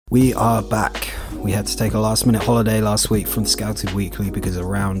We are back. We had to take a last-minute holiday last week from Scouted Weekly because a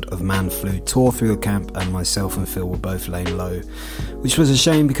round of man flu tore through the camp and myself and Phil were both laying low, which was a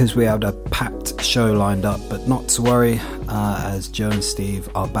shame because we had a packed show lined up, but not to worry, as Joe and Steve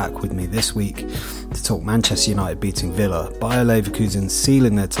are back with me this week to talk Manchester United beating Villa, Bayer Leverkusen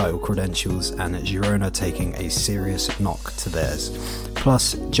sealing their title credentials, and Girona taking a serious knock to theirs.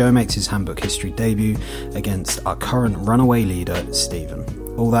 Plus, Joe makes his Handbook History debut against our current runaway leader, Stephen.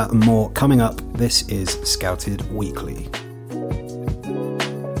 All that and more coming up. This is Scouted Weekly.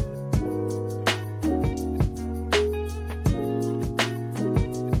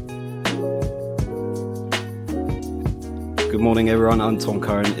 Good morning, everyone. I'm Tom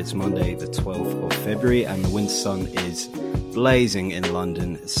Curran. It's Monday, the 12th of February, and the winter sun is blazing in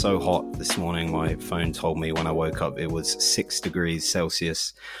London. It's so hot this morning. My phone told me when I woke up it was 6 degrees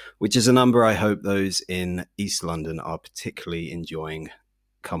Celsius, which is a number I hope those in East London are particularly enjoying.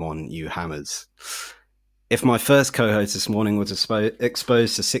 Come on, you hammers. If my first co-host this morning was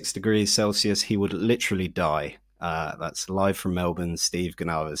exposed to 6 degrees Celsius, he would literally die. That's live from Melbourne, Steve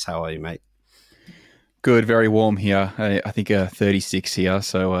Ganavas. How are you, mate? Good, very warm here. I think 36 here,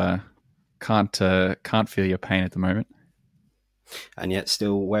 so can't feel your pain at the moment. And yet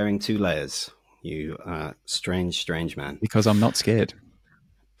still wearing 2 layers. You strange man. Because I'm not scared.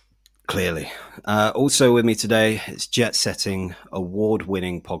 Clearly. Also with me today is jet-setting,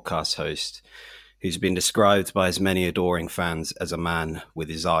 award-winning podcast host who's been described by as many adoring fans as a man with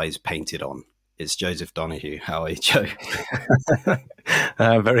his eyes painted on. It's Joseph Donnohue. How are you, Joe?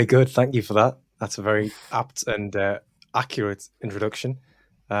 Very good. Thank you for that. That's a very apt and accurate introduction.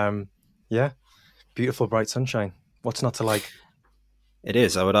 Beautiful, bright sunshine. What's not to like? It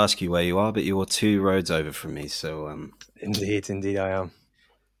is. I would ask you where you are, but you're 2 roads over from me. So, Indeed I am.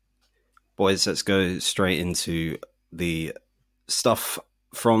 Boys, let's go straight into the stuff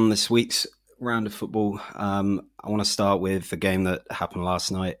from this week's round of football. I want to start with the game that happened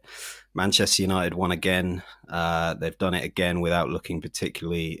last night. Manchester United won again. They've done it again without looking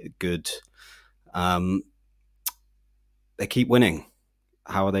particularly good. They keep winning.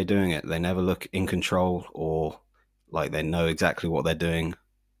 How are they doing it? They never look in control or like they know exactly what they're doing.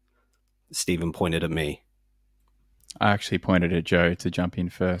 Stephen pointed at me. I actually pointed at Joe to jump in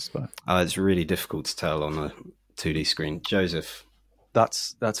first, but it's really difficult to tell on a 2D screen. Joseph,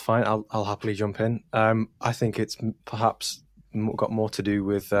 that's fine. I'll happily jump in. I think it's perhaps got more to do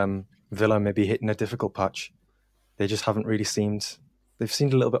with Villa maybe hitting a difficult patch. They just haven't really seemed. They've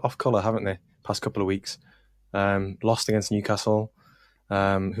seemed a little bit off colour, haven't they? Past couple of weeks, lost against Newcastle.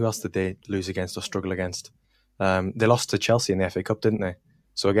 Who else did they lose against or struggle against? They lost to Chelsea in the FA Cup, didn't they?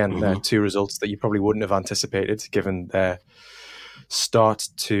 So again, they're 2 results that you probably wouldn't have anticipated given their start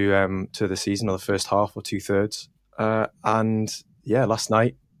to the season or the first half or 2/3. Last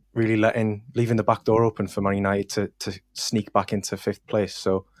night really leaving the back door open for Man United to sneak back into 5th place.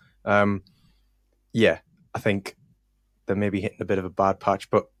 So I think they're maybe hitting a bit of a bad patch,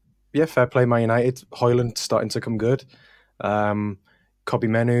 but yeah, fair play Man United. Højlund starting to come good. Kobbie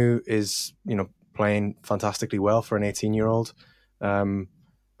Mainoo is playing fantastically well for an 18-year-old.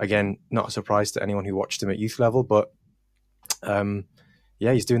 Again, not a surprise to anyone who watched him at youth level, but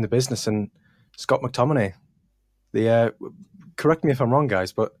he's doing the business. And Scott McTominay, correct me if I'm wrong,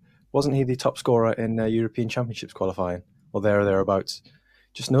 guys, but wasn't he the top scorer in European Championships qualifying or there or thereabouts?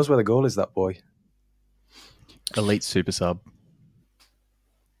 Just knows where the goal is, that boy. Elite super sub.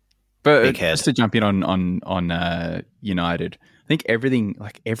 But just to jump in on United, I think everything,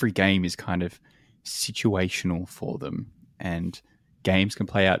 like every game, is kind of situational for them, and games can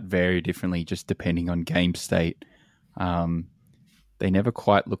play out very differently just depending on game state. They never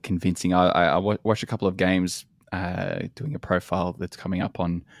quite look convincing. I watched a couple of games doing a profile that's coming up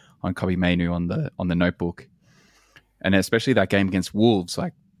on Kobbie Mainoo on the notebook, and especially that game against Wolves.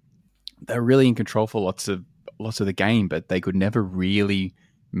 Like, they're really in control for lots of the game, but they could never really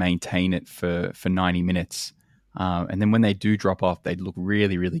maintain it for 90 minutes. And then when they do drop off, they look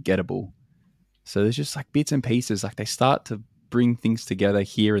really, really gettable. So there's just like bits and pieces. Like, they start to bring things together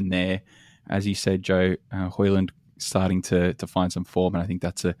here and there. As you said, Joe, Højlund starting to find some form, and I think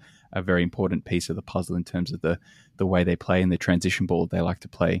that's a very important piece of the puzzle in terms of the way they play and the transition ball they like to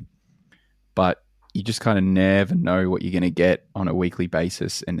play. But you just kind of never know what you're going to get on a weekly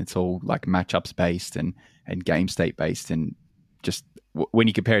basis, and it's all like matchups based and game state based. And just when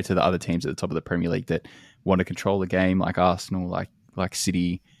you compare it to the other teams at the top of the Premier League that want to control the game, like Arsenal, like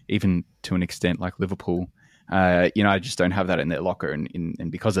City, even to an extent like Liverpool, I just don't have that in their locker,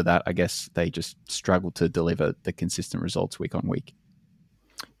 and because of that, I guess they just struggle to deliver the consistent results week on week.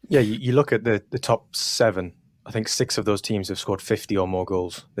 Yeah, you look at the top 7 I think 6 of those teams have scored 50 or more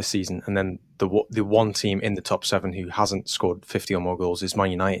goals this season, and then the one team in the top 7 who hasn't scored 50 or more goals is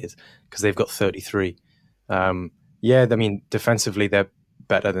Man United, because they've got 33. Yeah, I mean, defensively they're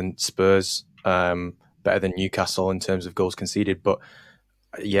better than Spurs, better than Newcastle in terms of goals conceded, but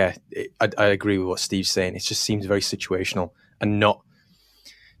yeah, I agree with what Steve's saying. It just seems very situational and not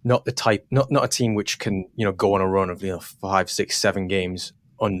the type, not a team which can go on a run of 5, 6, 7 games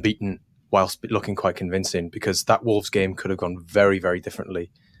unbeaten whilst looking quite convincing, because that Wolves game could have gone very, very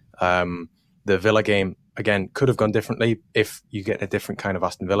differently. The Villa game, again, could have gone differently if you get a different kind of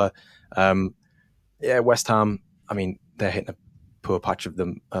Aston Villa. Yeah, West Ham, I mean, they're hitting a poor patch of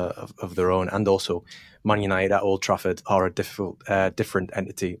them of their own, and also Man United at Old Trafford are a different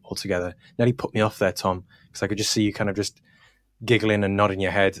entity altogether. Nearly put me off there, Tom, because I could just see you kind of just giggling and nodding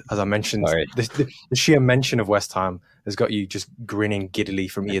your head as I mentioned. The sheer mention of West Ham has got you just grinning giddily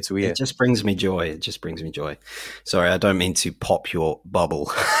from ear to ear. It just brings me joy. Sorry, I don't mean to pop your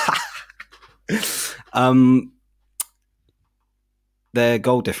bubble. Their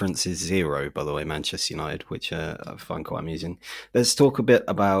goal difference is 0, by the way, Manchester United, which I find quite amusing. Let's talk a bit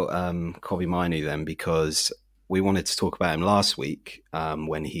about Kobbie Mainoo then, because we wanted to talk about him last week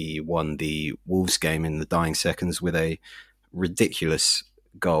when he won the Wolves game in the dying seconds with a ridiculous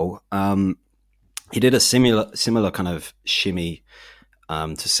goal. He did a similar kind of shimmy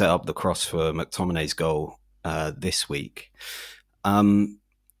to set up the cross for McTominay's goal this week.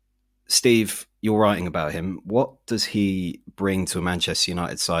 Steve, you're writing about him. What does he bring to a Manchester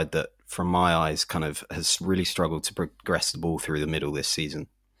United side that, from my eyes, kind of has really struggled to progress the ball through the middle this season?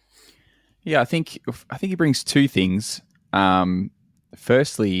 Yeah, I think he brings 2 things.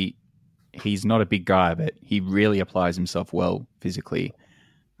 Firstly, he's not a big guy, but he really applies himself well physically.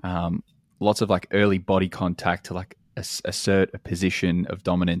 Lots of early body contact to assert a position of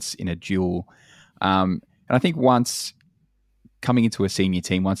dominance in a duel. And I think once coming into a senior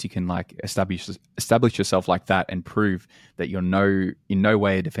team, once you can establish yourself like that and prove that you're in no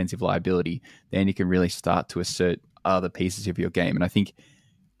way a defensive liability, then you can really start to assert other pieces of your game. And I think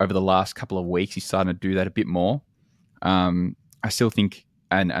over the last couple of weeks, he's starting to do that a bit more. I still think,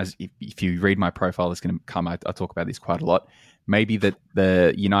 and as if you read my profile, it's going to come. I talk about this quite a lot. Maybe that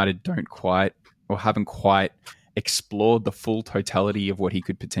the United haven't quite explored the full totality of what he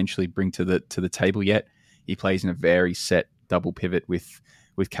could potentially bring to the table yet. He plays in a very set double pivot with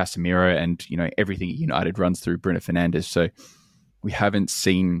Casemiro, and everything at United runs through Bruno Fernandes. So we haven't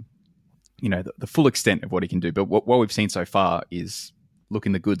seen the full extent of what he can do. But what we've seen so far is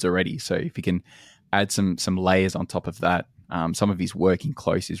looking the goods already. So if he can add some layers on top of that, some of his working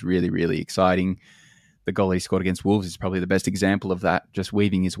close is really, really exciting. The goal he scored against Wolves is probably the best example of that, just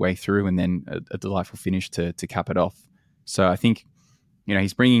weaving his way through and then a delightful finish to cap it off. So I think,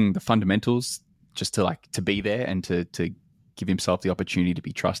 he's bringing the fundamentals just to be there and to give himself the opportunity to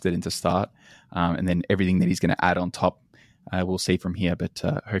be trusted and to start. And then everything that he's going to add on top, we'll see from here. But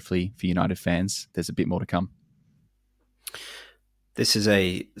hopefully for United fans, there's a bit more to come. This is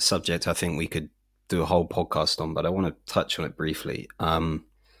a subject I think we could do a whole podcast on, but I want to touch on it briefly.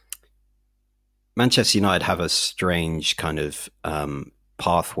 Manchester United have a strange kind of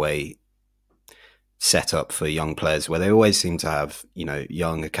pathway set up for young players where they always seem to have,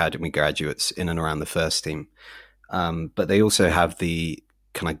 young academy graduates in and around the first team. But they also have the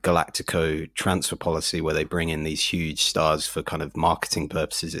kind of Galactico transfer policy where they bring in these huge stars for kind of marketing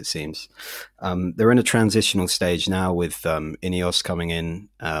purposes, it seems. They're in a transitional stage now with Ineos coming in,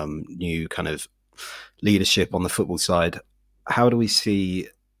 new kind of leadership on the football side. How do we see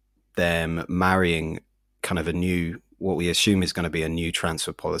them marrying kind of what we assume is going to be a new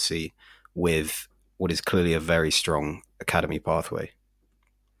transfer policy with what is clearly a very strong academy pathway?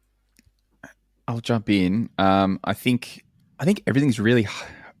 I'll jump in. I think everything's really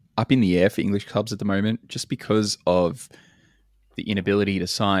up in the air for English clubs at the moment, just because of the inability to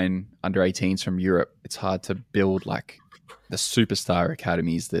sign under 18s from Europe. It's hard to build the superstar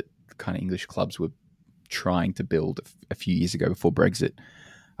academies that kind of English clubs were trying to build a few years ago before Brexit.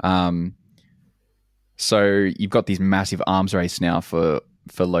 So you've got these massive arms race now for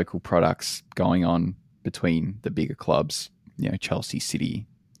local products going on between the bigger clubs, Chelsea, City,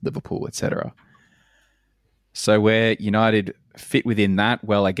 Liverpool, etc. So where United fit within that,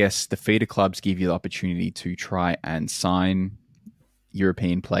 well, I guess the feeder clubs give you the opportunity to try and sign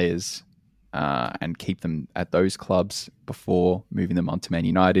European players and keep them at those clubs before moving them on to Man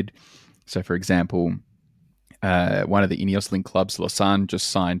United. So, for example, one of the Ineos-linked clubs, Lausanne, just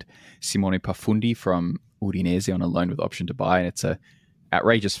signed Simone Pafundi from Udinese on a loan with option to buy, and it's an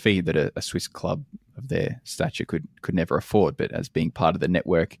outrageous fee that a Swiss club of their stature could never afford. But as being part of the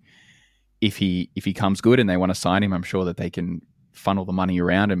network, if he comes good and they want to sign him, I'm sure that they can funnel the money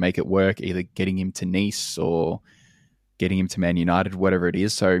around and make it work, either getting him to Nice or getting him to Man United, whatever it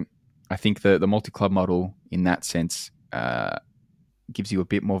is. So I think the multi-club model in that sense gives you a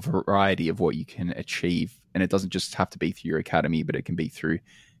bit more variety of what you can achieve. And it doesn't just have to be through your academy, but it can be through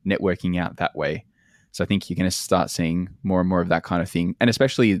networking out that way. So I think you're going to start seeing more and more of that kind of thing. And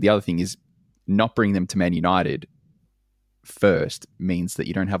especially the other thing is not bringing them to Man United first means that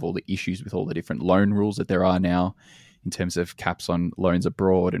you don't have all the issues with all the different loan rules that there are now in terms of caps on loans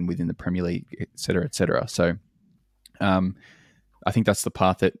abroad and within the Premier League, et cetera, et cetera. So I think that's the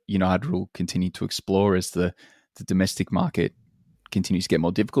path that United will continue to explore as the domestic market continues to get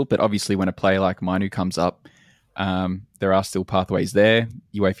more difficult. But obviously when a player like Manu comes up, there are still pathways there.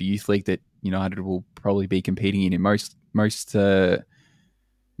 UEFA Youth League that United will probably be competing in most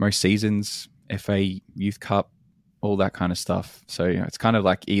seasons, FA Youth Cup, all that kind of stuff. So it's kind of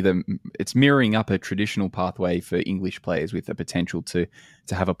like either it's mirroring up a traditional pathway for English players with the potential to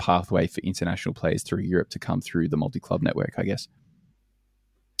have a pathway for international players through Europe to come through the multi-club network, I guess.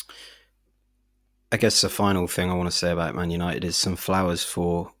 I guess the final thing I want to say about Man United is some flowers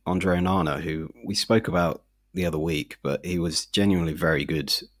for Andre Onana, who we spoke about the other week, but he was genuinely very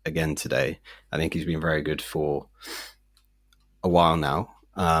good again today. I think he's been very good for a while now.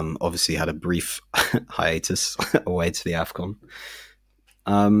 Obviously had a brief hiatus away to the AFCON.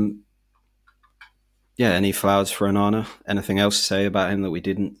 Any flowers for Onana? Anything else to say about him that we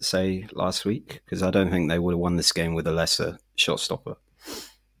didn't say last week? Because I don't think they would have won this game with a lesser shot stopper.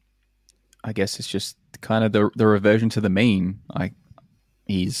 I guess it's just kind of the reversion to the mean. Like,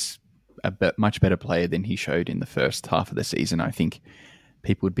 he's much better player than he showed in the first half of the season. I think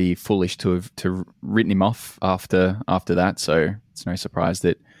people would be foolish to have written him off after that. So it's no surprise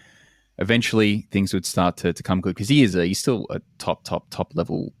that eventually things would start to come good, because he's still a top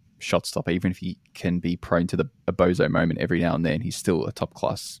level shot stopper. Even if he can be prone to a bozo moment every now and then, he's still a top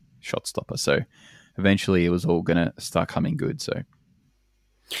class shot stopper. So eventually it was all going to start coming good. So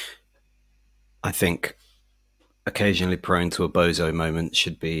I think occasionally prone to a bozo moment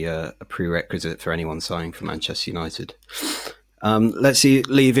should be a prerequisite for anyone signing for Manchester United. Let's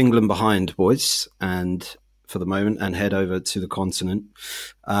leave England behind, boys, and for the moment, and head over to the continent.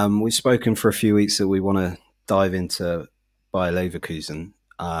 We've spoken for a few weeks that we want to dive into Bayer Leverkusen.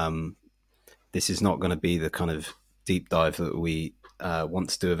 This is not going to be the kind of deep dive that we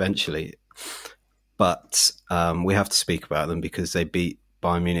want to do eventually, but we have to speak about them because they beat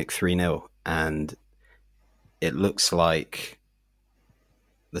Bayern Munich 3-0, and it looks like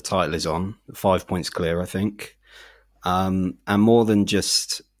the title is on. 5 points clear, I think. And more than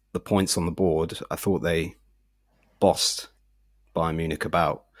just the points on the board, I thought they bossed Bayern Munich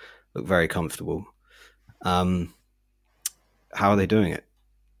about. Looked very comfortable. How are they doing it,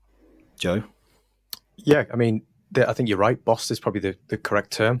 Joe? Yeah, I mean, I think you're right. Bossed is probably the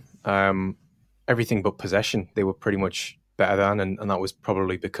correct term. Everything but possession, they were pretty much better than, and that was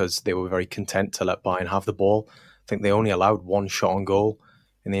probably because they were very content to let Bayern have the ball. I think they only allowed one shot on goal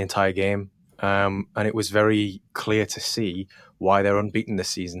in the entire game. And it was very clear to see why they're unbeaten this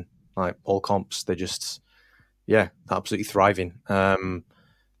season. Like, all comps, they're just, absolutely thriving.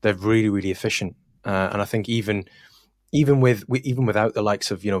 They're really, really efficient. And I think even without the likes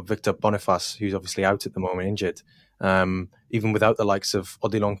of, Victor Boniface, who's obviously out at the moment, injured, even without the likes of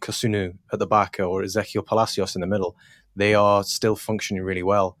Odilon Kosunu at the back or Ezequiel Palacios in the middle, they are still functioning really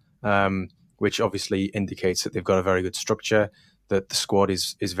well, which obviously indicates that they've got a very good structure, that the squad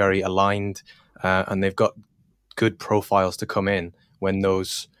is very aligned, and they've got good profiles to come in when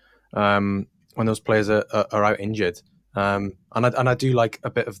those players are out injured. And I do like a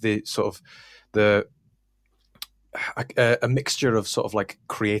bit of the sort of a mixture of sort of like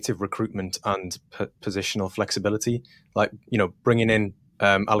creative recruitment and positional flexibility, like, bringing in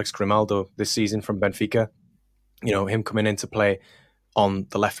Alex Grimaldo this season from Benfica, him coming in to play on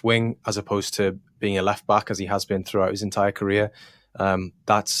the left wing as opposed to being a left back as he has been throughout his entire career.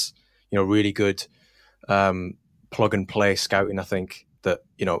 That's really good plug and play scouting. I think that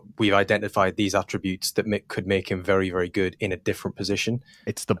we've identified these attributes that could make him very, very good in a different position.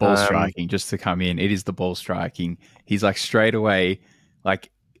 It's the ball striking, just to come in. It is the ball striking. He's like straight away,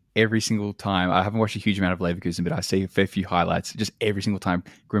 like every single time. I haven't watched a huge amount of Leverkusen, but I see a fair few highlights. Just every single time,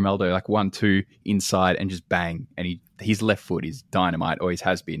 Grimaldo like 1-2 inside and just bang, and his left foot is dynamite, always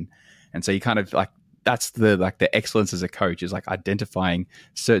has been. And so you kind of like, that's the excellence as a coach, is like identifying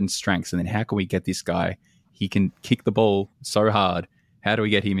certain strengths, and then how can we get this guy? He can kick the ball so hard. How do we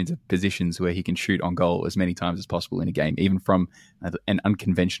get him into positions where he can shoot on goal as many times as possible in a game, even from an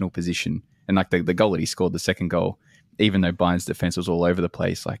unconventional position? And like the goal that he scored, the second goal, even though Bayern's defense was all over the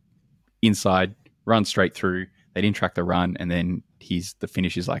place, like inside, run straight through. They didn't track the run, and then the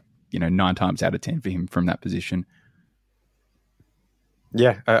finish is like 9 times out of 10 for him from that position.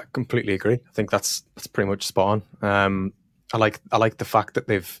 Yeah, I completely agree. I think that's pretty much spot on. I like the fact that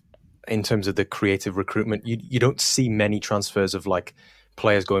they've, in terms of the creative recruitment, you don't see many transfers of like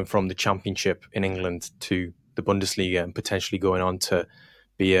players going from the Championship in England to the Bundesliga and potentially going on to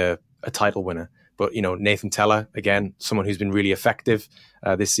be a title winner. But Nathan Teller, again, someone who's been really effective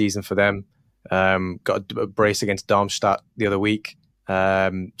this season for them. Got a brace against Darmstadt the other week.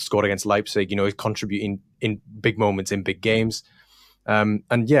 Scored against Leipzig. He's contributing in big moments in big games.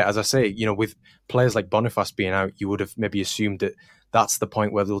 And yeah, as I say, with players like Boniface being out, you would have maybe assumed that that's the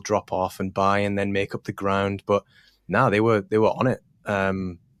point where they'll drop off and buy and then make up the ground. But no, they were on it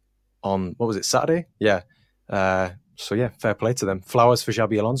on, what was it, Saturday? Yeah. So yeah, fair play to them. Flowers for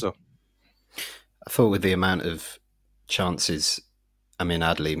Xabi Alonso. I thought with the amount of chances,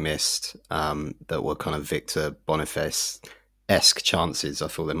 Adley missed that were kind of Victor Boniface-esque chances, I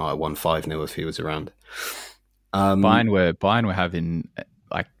thought they might have won 5-0 if he was around. Bayern were having,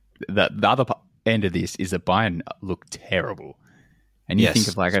 like, the other end of this is that Bayern look terrible. And you think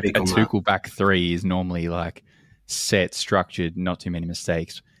of like a Tuchel back three is normally like set, structured, not too many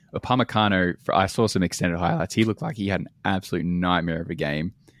mistakes. Upamecano, I saw some extended highlights. He looked like he had an absolute nightmare of a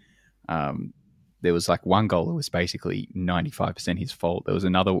game. There was like one goal that was basically 95% his fault. There was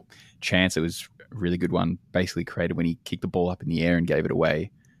another chance that was a really good one, basically created when he kicked the ball up in the air and gave it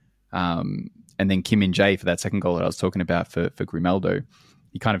away. And then Kim Min-jae for that second goal that I was talking about for Grimaldo,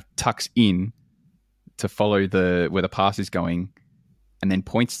 he kind of tucks in to follow where the pass is going, and then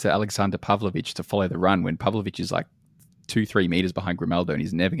points to Alexander Pavlovic to follow the run when Pavlovic is like 2-3 meters behind Grimaldo and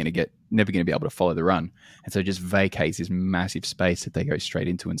he's never going to be able to follow the run. And so it just vacates this massive space that they go straight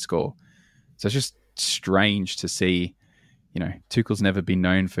into and score. So it's just strange to see, Tuchel's never been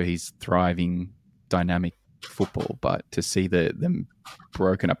known for his thriving, dynamic football, but to see them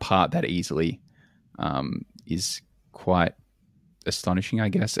broken apart that easily is quite astonishing, I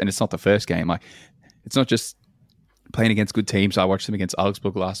guess. And it's not the first game. Like, it's not just playing against good teams. I watched them against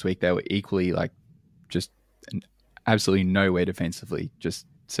Augsburg last week. They were equally like just absolutely nowhere defensively.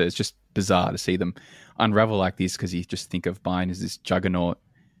 So it's just bizarre to see them unravel like this, because you just think of Bayern as this juggernaut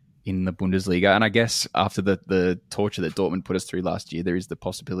in the Bundesliga. And I guess after the torture that Dortmund put us through last year, there is the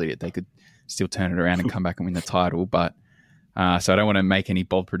possibility that they could still turn it around and come back and win the title. But so I don't want to make any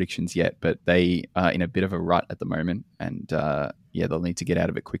bold predictions yet, but they are in a bit of a rut at the moment. And they'll need to get out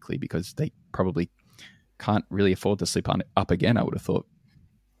of it quickly, because they probably can't really afford to slip up again, I would have thought.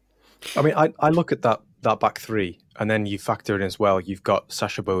 I mean, I look at that back three, and then you factor in as well, you've got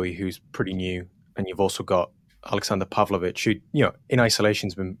Sasha Bowie, who's pretty new, and you've also got Alexander Pavlovic, who, in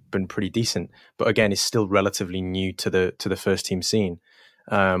isolation's been pretty decent, but again is still relatively new to the first team scene,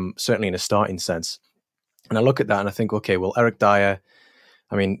 certainly in a starting sense. And I look at that and I think, okay, well, Eric Dyer,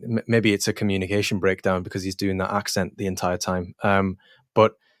 I mean, maybe it's a communication breakdown because he's doing that accent the entire time.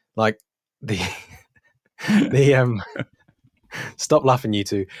 But like the stop laughing, you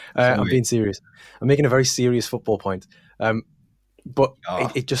two. I'm being serious. I'm making a very serious football point. But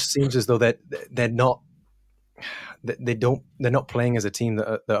it just seems as though they're not playing as a team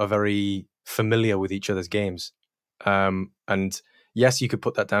that are very familiar with each other's games. And yes, you could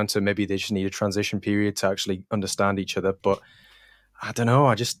put that down to maybe they just need a transition period to actually understand each other. But I don't know.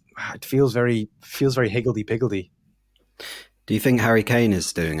 It feels very higgledy-piggledy. Do you think Harry Kane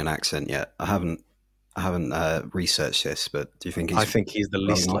is doing an accent yet? I haven't researched this, but do you think I think he's the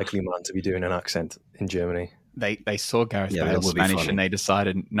least likely man to be doing an accent in Germany. They saw Gareth Bale's Spanish and they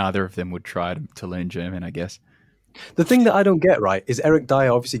decided neither of them would try to learn German, I guess. The thing that I don't get right is Eric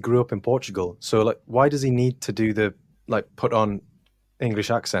Dyer obviously grew up in Portugal. So like, why does he need to do the put on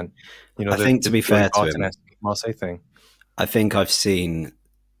English accent? I think to be fair to him, Marseille thing. I think I've seen,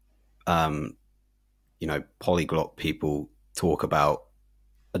 polyglot people talk about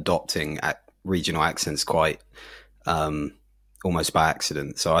adopting regional accents quite almost by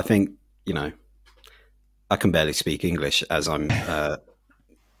accident. So I think, I can barely speak English as I'm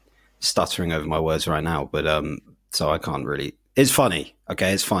stuttering over my words right now. But so I can't really. It's funny.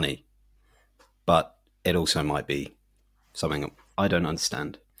 Okay, it's funny. But it also might be something I don't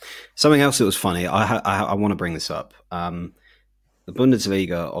understand. Something else that was funny, I want to bring this up. The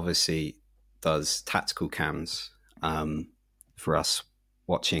Bundesliga obviously does tactical cams for us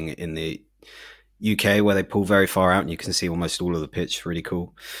watching in the UK, where they pull very far out and you can see almost all of the pitch. Really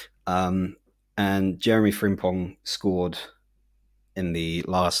cool. And Jeremy Frimpong scored in the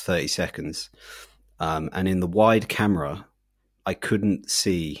last 30 seconds. And in the wide camera, I couldn't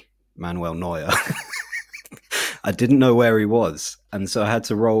see Manuel Neuer. I didn't know where he was, and so I had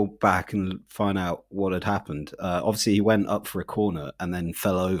to roll back and find out what had happened. Obviously, he went up for a corner and then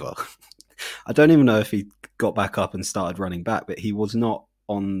fell over. I don't even know if he got back up and started running back, but he was not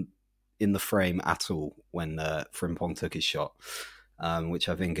in the frame at all when Frimpong took his shot, which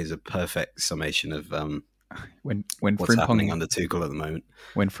I think is a perfect summation of when what's Frimpong, happening under Tuchel at the moment.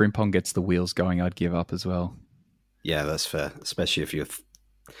 When Frimpong gets the wheels going, I'd give up as well. Yeah, that's fair, especially if you're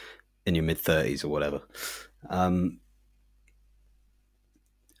in your mid-30s or whatever. A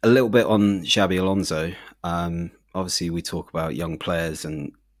little bit on Xabi Alonso. Obviously, we talk about young players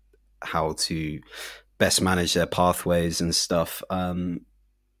and how to best manage their pathways and stuff.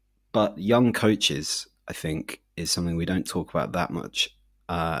 But young coaches, I think, is something we don't talk about that much,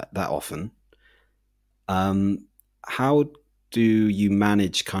 that often. How do you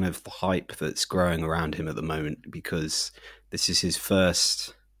manage kind of the hype that's growing around him at the moment? Because this is his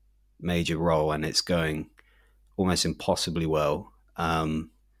first major role and it's going almost impossibly well.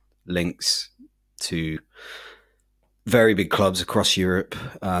 Links to very big clubs across Europe.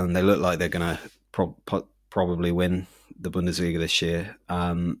 They look like they're going to probably win the Bundesliga this year.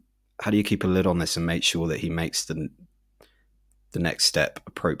 How do you keep a lid on this and make sure that he makes the next step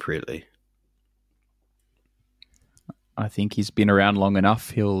appropriately? I think he's been around long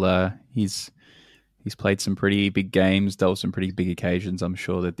enough. He's played some pretty big games, dealt some pretty big occasions. I'm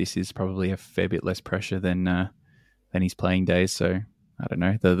sure that this is probably a fair bit less pressure than his playing days. So I don't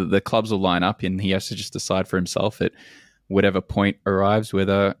know. The clubs will line up, and he has to just decide for himself at whatever point arrives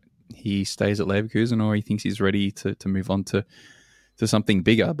whether he stays at Leverkusen or he thinks he's ready to move on to something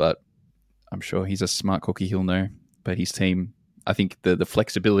bigger. But I'm sure he's a smart cookie. He'll know. But his team, I think the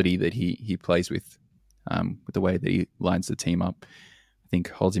flexibility that he plays with the way that he lines the team up, I think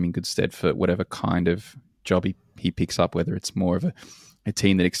holds him in good stead for whatever kind of job he picks up, whether it's more of a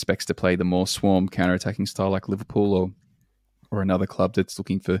team that expects to play the more swarm counter-attacking style like Liverpool or another club that's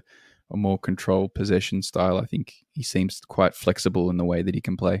looking for a more controlled possession style. I think he seems quite flexible in the way that he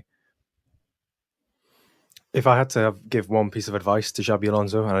can play. If I had to give one piece of advice to Xabi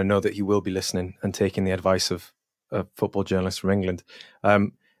Alonso, and I know that he will be listening and taking the advice of a football journalist from England,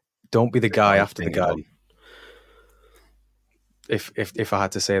 don't be the guy after the guy. If I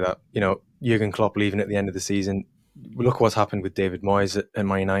had to say that, Jurgen Klopp leaving at the end of the season, look what's happened with David Moyes at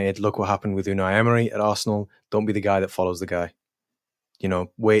Man United. Look what happened with Unai Emery at Arsenal. Don't be the guy that follows the guy.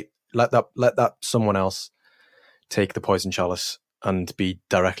 Wait, let that someone else take the poison chalice and be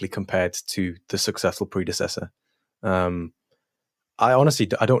directly compared to the successful predecessor. I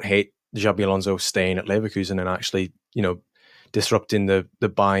don't hate Xabi Alonso staying at Leverkusen and actually, disrupting the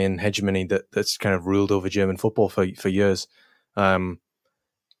Bayern hegemony that's kind of ruled over German football for years.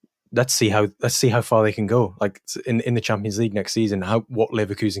 Let's see how far they can go. Like in the Champions League next season, what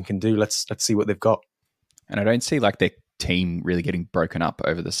Leverkusen can do. Let's see what they've got. And I don't see like their team really getting broken up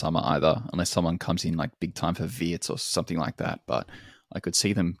over the summer either, unless someone comes in like big time for Wirtz or something like that. But I could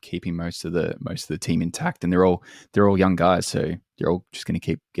see them keeping most of the team intact, and they're all young guys, so they're all just going to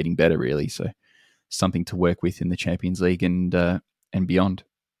keep getting better, really. So something to work with in the Champions League and beyond.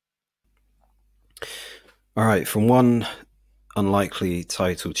 All right, from one unlikely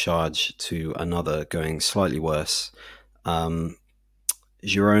title charge to another going slightly worse.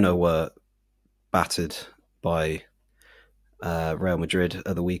 Girona were battered by Real Madrid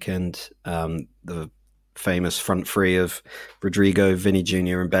at the weekend. The famous front three of Rodrigo, Vinny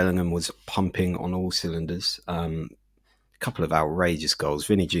Jr. and Bellingham was pumping on all cylinders. A couple of outrageous goals.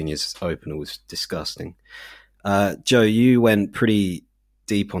 Vinny Jr.'s opener was disgusting. Joe, you went pretty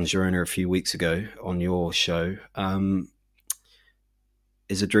deep on Girona a few weeks ago on your show.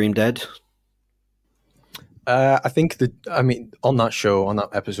 Is a dream dead? I think on that show, on that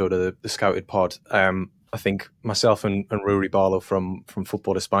episode of the Scouted Pod, I think myself and Ruri Barlow from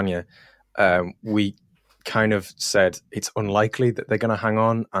Football España, we kind of said it's unlikely that they're going to hang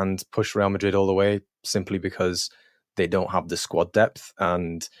on and push Real Madrid all the way, simply because they don't have the squad depth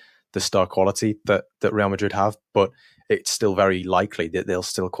and the star quality that Real Madrid have. But it's still very likely that they'll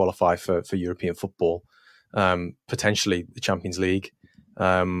still qualify for European football, potentially the Champions League,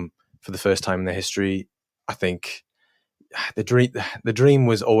 for the first time in their history. I think the dream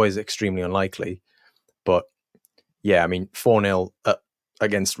was always extremely unlikely, but yeah, I mean 4-0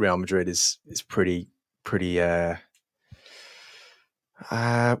 against Real Madrid is pretty. What do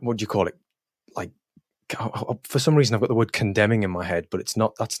you call it? Like, for some reason I've got the word condemning in my head, but it's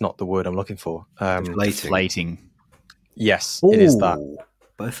not. That's not the word I'm looking for. Deflating. Yes, Ooh, it is that.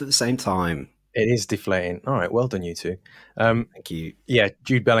 Both at the same time. It is deflating. All right, well done, you two. Thank you. Yeah,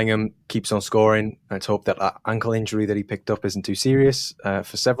 Jude Bellingham keeps on scoring. Let's hope that ankle injury that he picked up isn't too serious,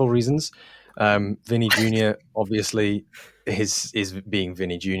 for several reasons. Vinny Jr. obviously is being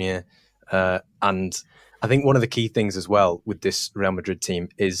Vinny Jr. And I think one of the key things as well with this Real Madrid team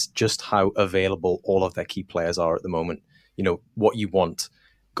is just how available all of their key players are at the moment. You know, what you want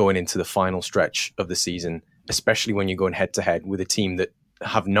going into the final stretch of the season, especially when you're going head to head with a team that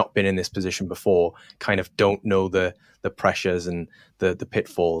have not been in this position before, kind of don't know the pressures and the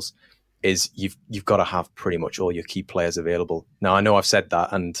pitfalls, is you've got to have pretty much all your key players available. Now, I know I've said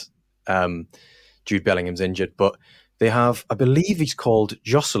that, and Jude Bellingham's injured, but they have, I believe he's called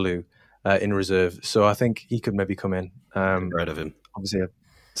Joselu in reserve, so I think he could maybe come in. Heard of him. Obviously a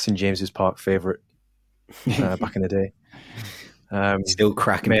St James's Park favourite back in the day. Still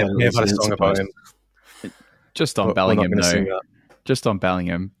cracking. May have had a song about him. Just on Bellingham, though. Just on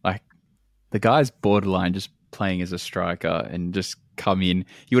Bellingham, like the guy's borderline just playing as a striker and just come in.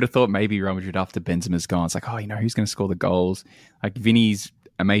 You would have thought maybe Real Madrid after Benzema's gone, it's like, oh, you know, who's going to score the goals? Like Vinny's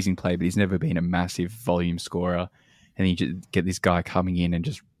amazing play, but he's never been a massive volume scorer. And you just get this guy coming in and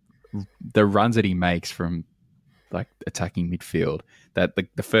just the runs that he makes from like attacking midfield, that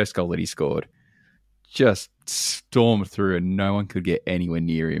the first goal that he scored just stormed through and no one could get anywhere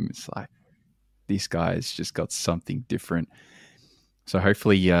near him. It's like, this guy's just got something different. So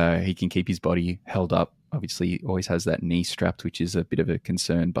hopefully he can keep his body held up. Obviously, he always has that knee strapped, which is a bit of a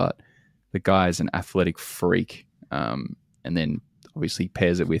concern, but the guy is an athletic freak. And then obviously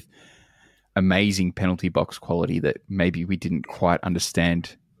pairs it with amazing penalty box quality that maybe we didn't quite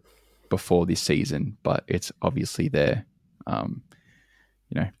understand before this season, but it's obviously there. You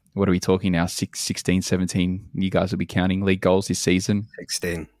know, what are we talking now? 16, 17, you guys will be counting league goals this season?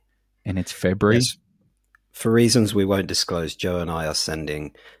 16. And it's February? Yes. For reasons we won't disclose, Joe and I are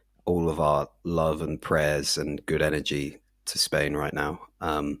sending all of our love and prayers and good energy to Spain right now.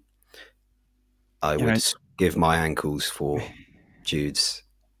 I would give my ankles for Jude's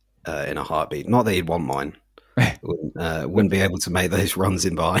in a heartbeat. Not that he'd want mine. Wouldn't be able to make those runs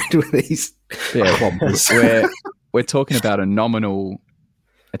in behind with these. Yeah, we're talking about a nominal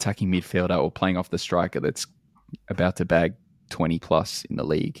attacking midfielder or playing off the striker that's about to bag 20 plus in the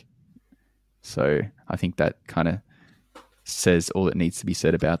league. So I think that kind of says all that needs to be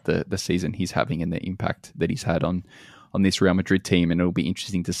said about the season he's having and the impact that he's had on this Real Madrid team. And it'll be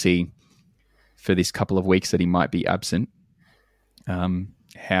interesting to see for this couple of weeks that he might be absent,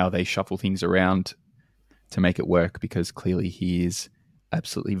 how they shuffle things around to make it work, because clearly he is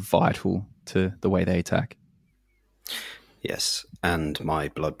absolutely vital to the way they attack. Yes, and my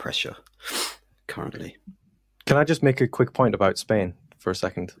blood pressure currently. Can I just make a quick point about Spain for a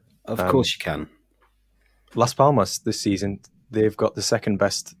second? Of course you can. Las Palmas this season, they've got the second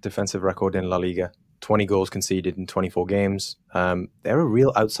best defensive record in La Liga. 20 goals conceded in 24 games. They're a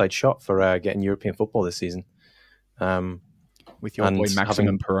real outside shot for getting European football this season. With your boy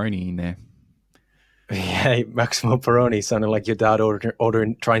Maximum Peroni in there. Yeah, Maximo Peroni sounding like your dad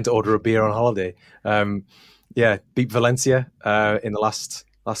trying to order a beer on holiday. Yeah, beat Valencia in the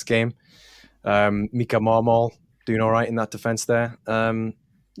last game. Mika Marmol doing all right in that defense there.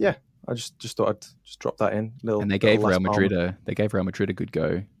 Yeah, I just thought I'd just drop that in. And they gave Real Madrid a good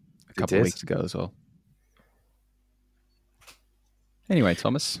go a couple of weeks ago as well. Anyway,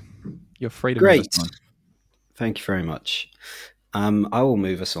 Thomas, you're free to move us on. Thank you very much. I will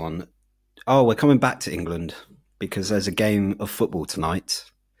move us on. Oh, we're coming back to England because there's a game of football tonight,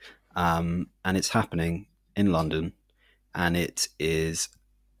 and it's happening in London, and it is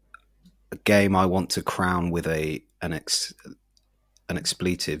a game I want to crown with an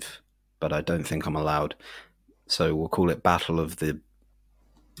expletive, but I don't think I'm allowed. So we'll call it Battle of the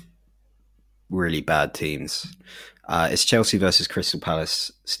really bad teams. It's Chelsea versus Crystal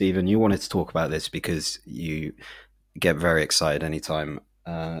Palace. Stephen, you wanted to talk about this because you get very excited anytime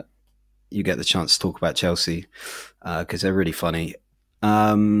you get the chance to talk about Chelsea because they're really funny.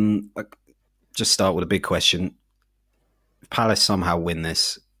 Just start with a big question. If Palace somehow win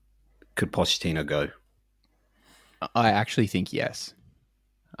this, could Pochettino go? I actually think yes.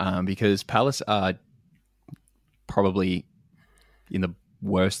 Because Palace are probably in the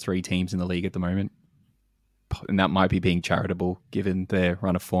worst three teams in the league at the moment. And that might be being charitable given their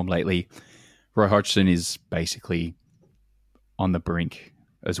run of form lately. Roy Hodgson is basically on the brink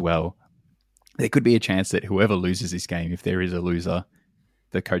as well. There could be a chance that whoever loses this game, if there is a loser,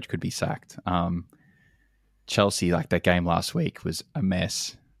 the coach could be sacked. Chelsea, like that game last week, was a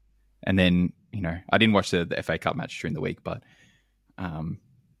mess. And then, you know, I didn't watch the FA Cup match during the week, but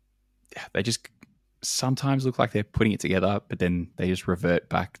they just sometimes look like they're putting it together, but then they just revert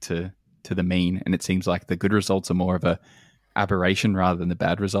back to the mean. And it seems like the good results are more of a aberration rather than the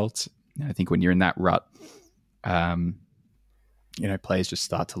bad results. I think when you're in that rut, players just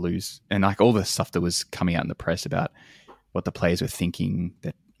start to lose. And like all the stuff that was coming out in the press about what the players were thinking,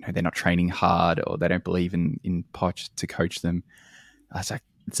 that they're not training hard or they don't believe in Poch to coach them. I was like,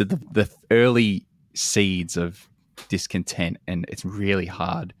 it's the early seeds of discontent, and it's really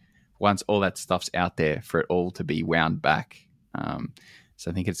hard once all that stuff's out there for it all to be wound back. So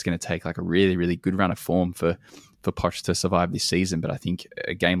I think it's going to take like a really, really good run of form for Poch to survive this season. But I think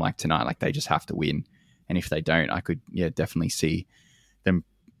a game like tonight, like they just have to win. And if they don't, I could definitely see them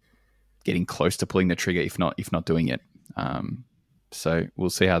getting close to pulling the trigger, if not doing it. So we'll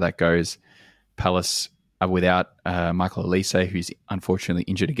see how that goes. Palace are without Michael Elise, who's unfortunately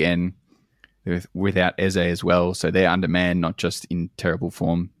injured again, without Eze as well. So they're undermanned, not just in terrible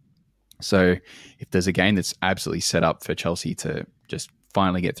form. So if there's a game that's absolutely set up for Chelsea to just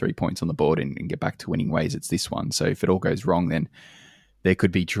finally get 3 points on the board and get back to winning ways, it's this one. So if it all goes wrong, then there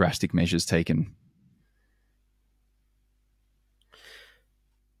could be drastic measures taken.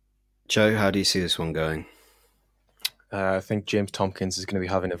 Joe, how do you see this one going? I think James Tompkins is going to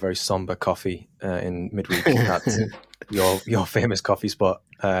be having a very somber coffee in midweek at your famous coffee spot.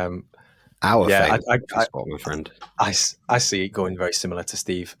 Our famous coffee spot, my friend. I see it going very similar to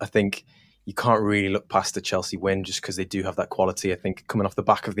Steve. I think you can't really look past the Chelsea win just because they do have that quality. I think coming off the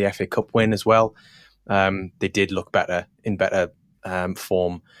back of the FA Cup win as well, they did look better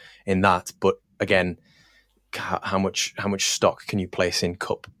form in that. But again, how much stock can you place in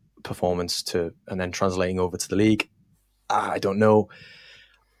cup performance and then translating over to the league? I don't know.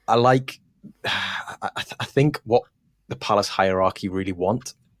 I think what the Palace hierarchy really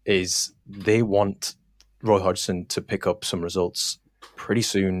want is they want Roy Hodgson to pick up some results pretty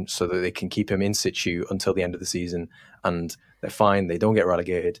soon so that they can keep him in situ until the end of the season, and they're fine, they don't get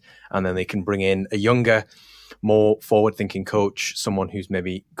relegated, and then they can bring in a younger, more forward-thinking coach, someone who's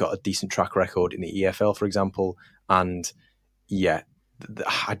maybe got a decent track record in the EFL, for example. And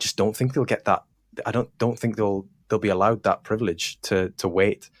I just don't think they'll get that. I don't think they'll be allowed that privilege to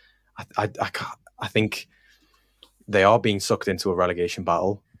wait. I think they are being sucked into a relegation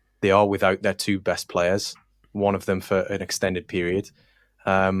battle. They are without their two best players, one of them for an extended period.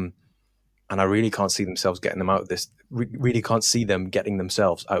 And I really can't see themselves getting them out of this. Really can't see them getting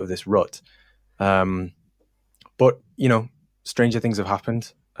themselves out of this rut. But, stranger things have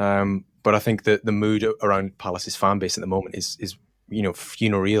happened. But I think that the mood around Palace's fan base at the moment is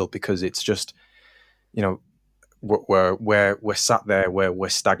funereal, because it's just, we're sat there where we're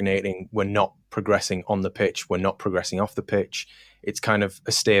stagnating. We're not progressing on the pitch. We're not progressing off the pitch. It's kind of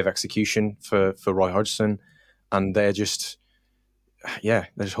a stay of execution for Roy Hodgson, and they're just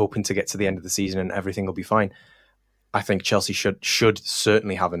hoping to get to the end of the season and everything will be fine. I think Chelsea should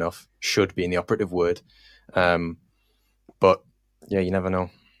certainly have enough. Should being the operative word, but you never know.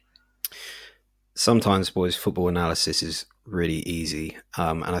 Sometimes, boys, football analysis is really easy,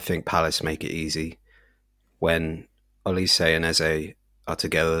 and I think Palace make it easy. When Olise and Eze are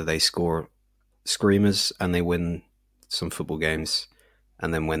together, they score screamers and they win some football games.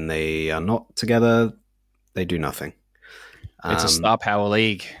 And then when they are not together, they do nothing. It's a star power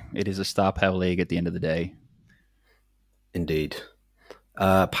league. It is a star power league at the end of the day. Indeed.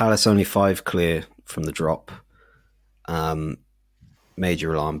 Palace only 5 clear from the drop.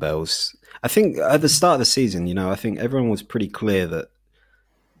 Major alarm bells. I think at the start of the season, I think everyone was pretty clear that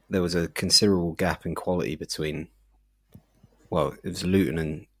there was a considerable gap in quality between, it was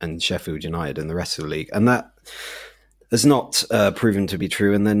Luton and Sheffield United and the rest of the league. And that has not proven to be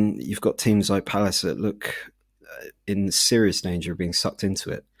true. And then you've got teams like Palace that look in serious danger of being sucked into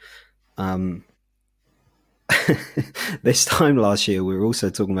it. This time last year, we were also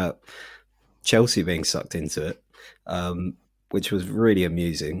talking about Chelsea being sucked into it, which was really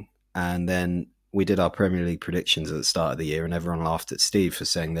amusing. And then we did our Premier League predictions at the start of the year, and everyone laughed at Steve for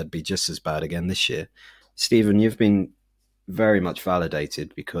saying they'd be just as bad again this year. Stephen, you've been very much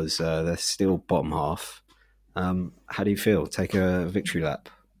validated because they're still bottom half. How do you feel? Take a victory lap?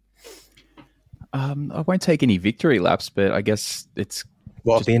 I won't take any victory laps, but I guess it's...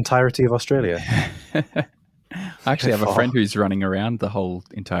 the entirety of Australia? I actually have a friend who's running around the whole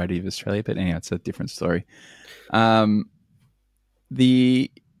entirety of Australia, but anyhow, it's a different story.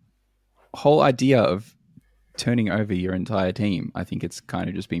 The whole idea of turning over your entire team, I think it's kind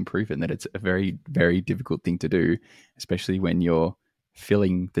of just been proven that it's a very, very difficult thing to do, especially when you're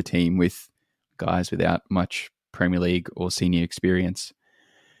filling the team with guys without much Premier League or senior experience.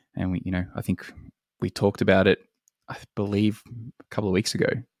 And I think we talked about it, I believe, a couple of weeks ago.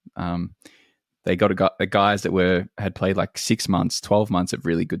 They got the guys that had played like 6 months, 12 months of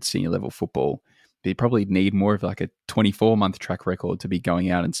really good senior level football. They probably need more of like a 24-month track record to be going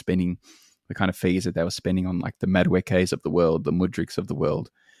out and spending the kind of fees that they were spending on like the Maduekes of the world, the Mudriks of the world.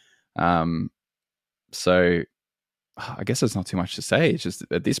 So I guess there's not too much to say. It's just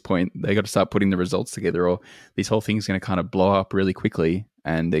at this point, they got to start putting the results together, or this whole thing's going to kind of blow up really quickly,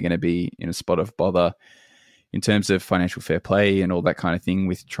 and they're going to be in a spot of bother in terms of financial fair play and all that kind of thing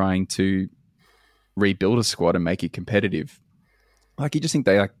with trying to rebuild a squad and make it competitive. Like, you just think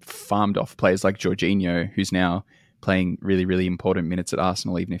they like farmed off players like Jorginho, who's now playing really, really important minutes at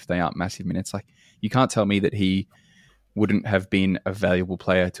Arsenal, even if they aren't massive minutes. Like, you can't tell me that he wouldn't have been a valuable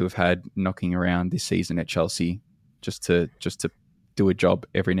player to have had knocking around this season at Chelsea, just to do a job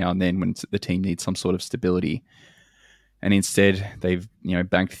every now and then when the team needs some sort of stability. And instead, they've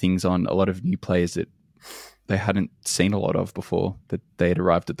banked things on a lot of new players that they hadn't seen a lot of before that they had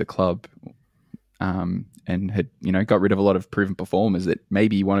arrived at the club, and had got rid of a lot of proven performers that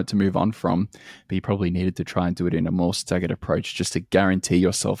maybe you wanted to move on from, but you probably needed to try and do it in a more staggered approach just to guarantee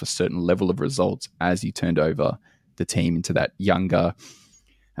yourself a certain level of results as you turned over the team into that younger,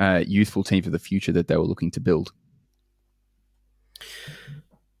 youthful team for the future that they were looking to build.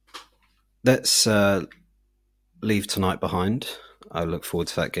 Let's leave tonight behind. I look forward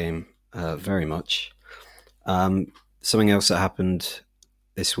to that game very much. Something else that happened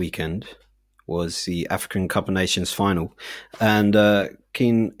this weekend was the African Cup of Nations final. And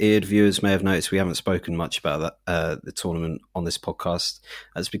keen-eared viewers may have noticed we haven't spoken much about that, the tournament on this podcast.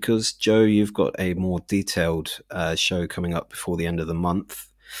 That's because, Joe, you've got a more detailed show coming up before the end of the month,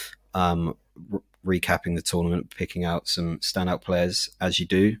 recapping the tournament, picking out some standout players, as you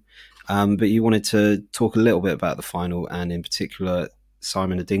do. But you wanted to talk a little bit about the final, and in particular,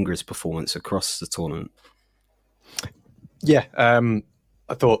 Simon Adingra's performance across the tournament. Yeah,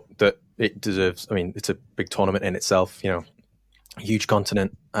 I thought that it deserves. I mean, it's a big tournament in itself. Huge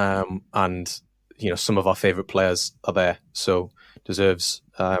continent, and some of our favourite players are there, so deserves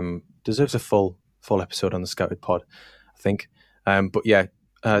a full episode on the Scouted Pod, I think. But yeah,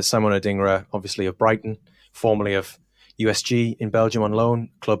 Simon Adingra, obviously of Brighton, formerly of USG in Belgium on loan,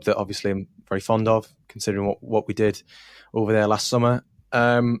 club that obviously I'm very fond of, considering what we did over there last summer.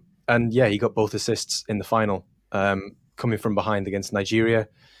 And yeah, he got both assists in the final, coming from behind against Nigeria.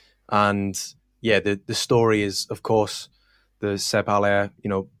 And yeah, the story is, of course, the Seb Haller,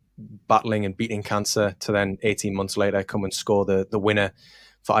 battling and beating cancer to then 18 months later come and score the winner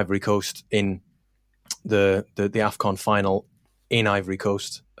for Ivory Coast in the AFCON final in Ivory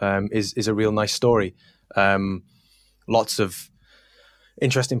Coast, is a real nice story. Lots of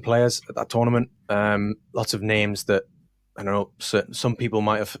interesting players at that tournament. Lots of names that, I don't know, some people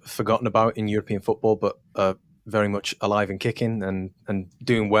might have forgotten about in European football, but very much alive and kicking and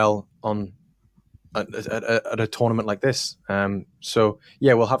doing well at a tournament like this. So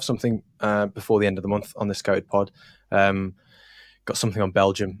yeah, we'll have something before the end of the month on the Scouted Pod. Got something on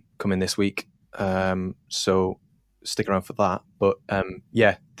Belgium coming this week, so stick around for that. But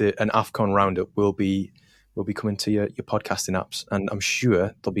yeah, an AFCON roundup will be coming to your podcasting apps, and I'm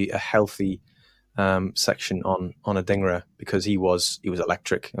sure there'll be a healthy section on Adingra, because he was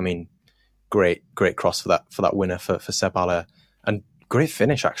electric. I mean, great cross for that winner for Seb Haller, and great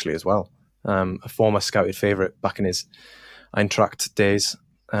finish actually as well. A former scouted favourite back in his Eintracht days,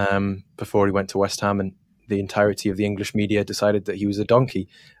 before he went to West Ham, and the entirety of the English media decided that he was a donkey.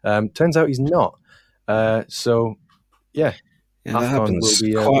 Turns out he's not. So yeah, that happens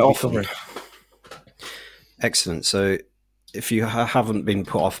quite often. Excellent. So if you haven't been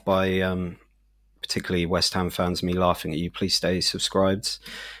put off by particularly West Ham fans, me laughing at you, please stay subscribed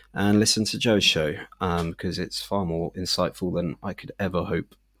and listen to Joe's show, because it's far more insightful than I could ever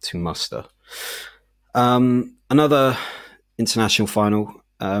hope to muster. Another international final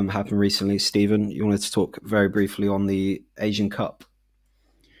happened recently. Stephen, you wanted to talk very briefly on the Asian Cup.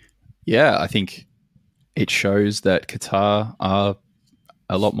 Yeah, I think it shows that Qatar are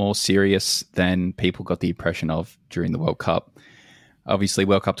a lot more serious than people got the impression of during the World Cup. Obviously,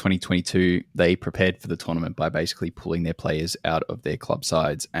 World Cup 2022, they prepared for the tournament by basically pulling their players out of their club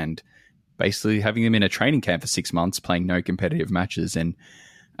sides and basically having them in a training camp for 6 months, playing no competitive matches. And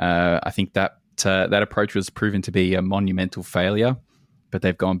I think that approach was proven to be a monumental failure. But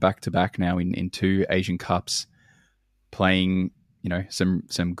they've gone back to back now in 2 Asian Cups, playing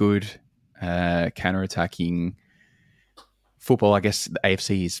some good counter-attacking football. I guess the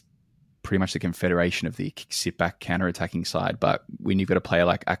AFC is pretty much the confederation of the sit-back counter-attacking side. But when you've got a player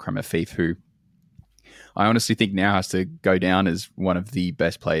like Akram Afif, who I honestly think now has to go down as one of the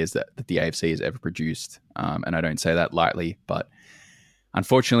best players that the AFC has ever produced. And I don't say that lightly, but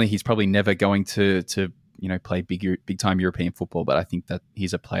unfortunately, he's probably never going to play big-time European football. But I think that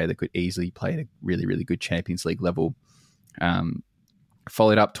he's a player that could easily play at a really, really good Champions League level.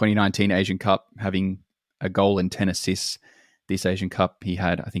 Followed up 2019 Asian Cup, having a goal and 10 assists. This Asian Cup, he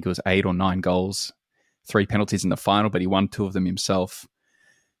had, I think it was 8 or 9 goals, 3 penalties in the final, but he won 2 of them himself.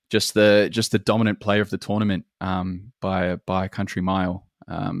 Just the dominant player of the tournament by a country mile.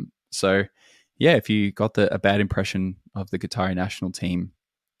 So, yeah, if you got a bad impression of the Qatari national team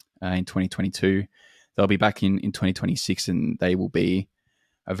in 2022, they'll be back in 2026, and they will be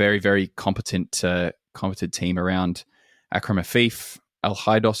a very, very competent team around Akram Afif, Al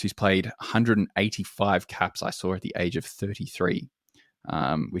Haidos, who's played 185 caps, I saw at the age of 33,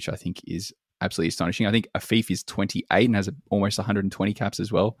 which I think is absolutely astonishing. I think Afif is 28 and has almost 120 caps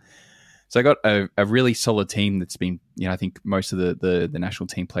as well. So I got a really solid team that's been, I think most of the national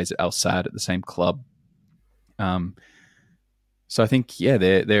team plays at Al Sadd at the same club. So I think, yeah,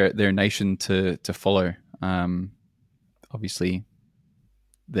 they're a nation to follow. Obviously,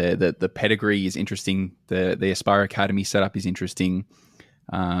 the pedigree is interesting. The Aspire Academy setup is interesting.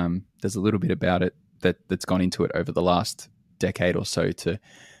 There's a little bit about it that's gone into it over the last decade or so to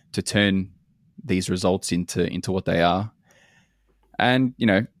turn these results into what they are. And,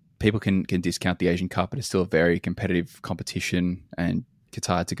 people can discount the Asian Cup, but it's still a very competitive competition. And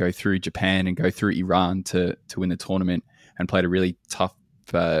Qatar to go through Japan and go through Iran to win the tournament, and played a really tough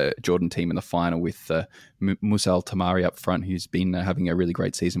Jordan team in the final with Musa Al Tamari up front, who's been having a really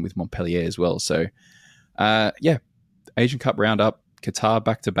great season with Montpellier as well. So, Asian Cup roundup, Qatar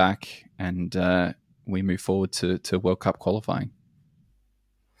back to back, and we move forward to World Cup qualifying.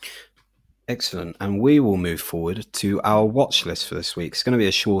 Excellent. And we will move forward to our watch list for this week. It's going to be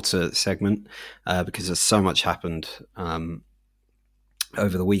a shorter segment because there's so much happened over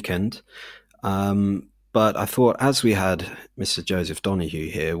the weekend. But I thought, as we had Mr. Joseph Donnohue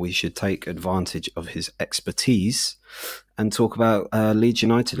here, we should take advantage of his expertise and talk about Leeds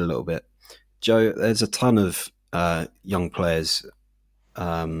United a little bit. Joe, there's a ton of young players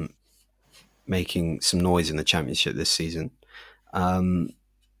making some noise in the Championship this season.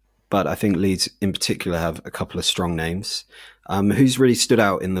 But I think Leeds in particular have a couple of strong names. Who's really stood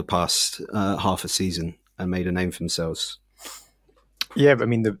out in the past half a season and made a name for themselves? Yeah, I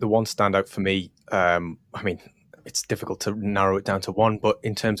mean, the one standout for me, it's difficult to narrow it down to one, but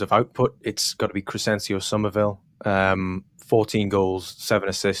in terms of output, it's got to be Crescencio Somerville. 14 goals, 7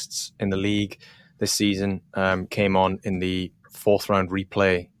 assists in the league this season. Came on in the 4th round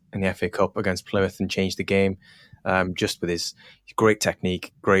replay in the FA Cup against Plymouth and changed the game just with his great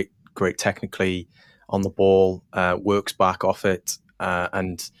technique, great technically on the ball, works back off it,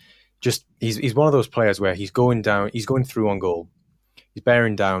 and just he's one of those players where he's going through on goal. He's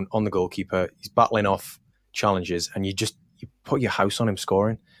bearing down on the goalkeeper. He's battling off challenges, and you put your house on him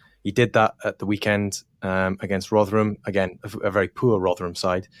scoring. He did that at the weekend against Rotherham. Again, a very poor Rotherham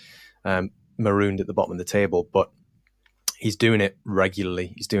side, marooned at the bottom of the table. But he's doing it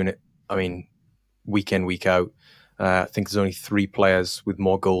regularly. He's doing it, week in, week out. I think there's only 3 players with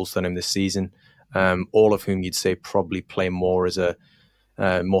more goals than him this season, all of whom you'd say probably play more as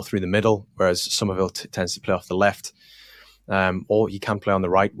more through the middle, whereas Somerville tends to play off the left. Or he can play on the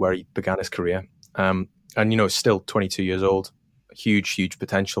right where he began his career. And, still 22 years old, huge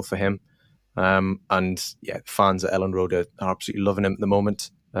potential for him. And yeah, fans at Ellen Road are absolutely loving him at the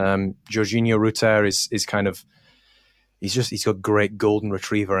moment. Jorginho Rutter is kind of, he's got great golden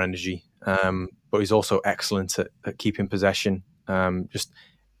retriever energy. But he's also excellent at keeping possession.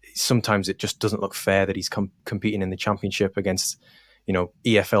 Sometimes it just doesn't look fair that he's competing in the Championship against,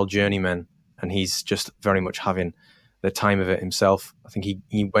 EFL journeymen, and he's just very much having the time of it himself. I think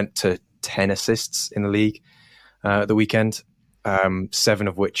he went to 10 assists in the league at the weekend, 7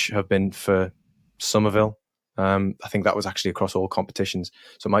 of which have been for Somerville. I think that was actually across all competitions,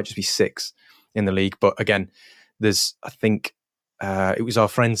 so it might just be 6 in the league. But again, it was our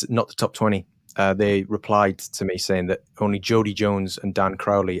friends, Not the Top 20. They replied to me saying that only Jody Jones and Dan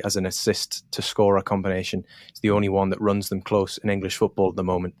Crowley as an assist to scorer combination is the only one that runs them close in English football at the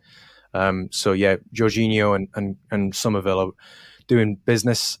moment. So yeah, Jorginho and Somerville are doing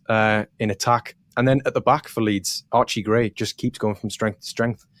business in attack. And then at the back for Leeds, Archie Gray just keeps going from strength to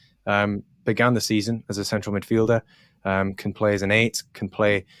strength. Began the season as a central midfielder, can play as an 8, can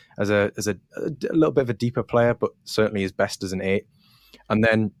play as a little bit of a deeper player, but certainly is best as an 8. And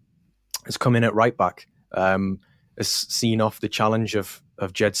then has come in at right back, has seen off the challenge of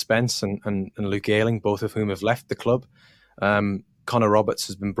Jed Spence and Luke Ayling, both of whom have left the club. Connor Roberts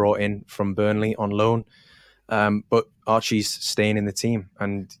has been brought in from Burnley on loan, but Archie's staying in the team,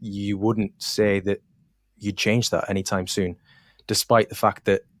 and you wouldn't say that you'd change that anytime soon, despite the fact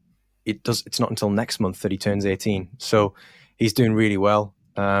that it's not until next month that he turns 18. So he's doing really well.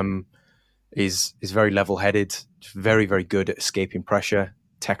 is very level-headed, very, very good at escaping pressure,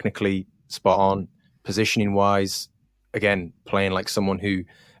 technically spot on, positioning-wise, again, playing like someone who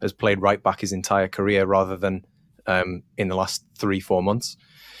has played right back his entire career rather than in the last 3-4 months.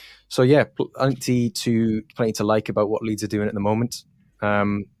 So yeah, plenty to like about what Leeds are doing at the moment.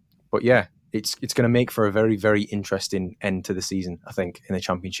 But yeah, it's going to make for a very, very interesting end to the season, I think, in the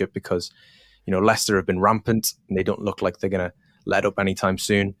Championship, because Leicester have been rampant and they don't look like they're going to let up anytime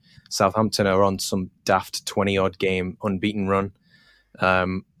soon. Southampton are on some daft 20-odd game unbeaten run,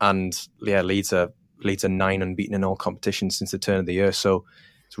 and yeah, Leeds are 9 unbeaten in all competitions since the turn of the year. So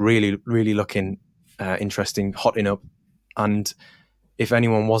it's really, really looking interesting, hotting up. And if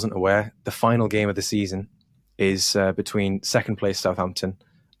anyone wasn't aware, the final game of the season is between second place Southampton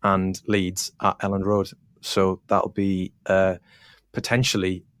and Leeds at Elland Road. So that'll be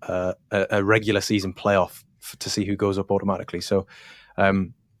potentially a regular season playoff to see who goes up automatically. So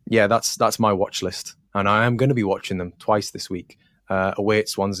yeah, that's my watch list, and I am going to be watching them twice this week, away at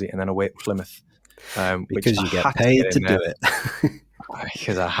Swansea and then away at Plymouth. Because you get paid to do it.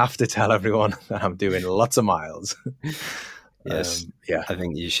 Because I have to tell everyone that I'm doing lots of miles. Yes, yeah. I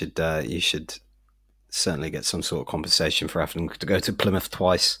think you should certainly get some sort of compensation for having to go to Plymouth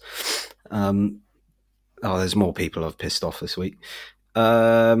twice. There's more people I've pissed off this week.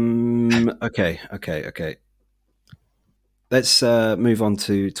 Okay. Let's move on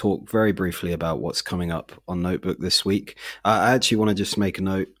to talk very briefly about what's coming up on Notebook this week. I actually want to just make a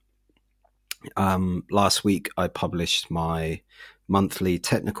note. Last week, I published my monthly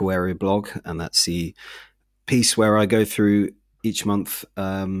technical area blog, and that's the piece where I go through each month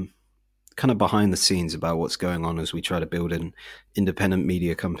kind of behind the scenes about what's going on as we try to build an independent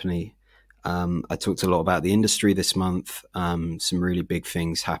media company. I talked a lot about the industry this month. Some really big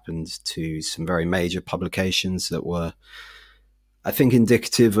things happened to some very major publications that were, I think,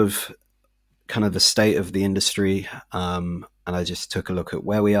 indicative of kind of the state of the industry. And I just took a look at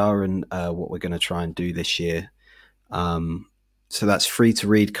where we are and what we're going to try and do this year. So that's free to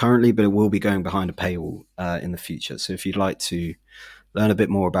read currently, but it will be going behind a paywall in the future. So if you'd like to learn a bit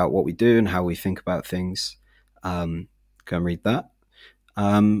more about what we do and how we think about things, go and read that.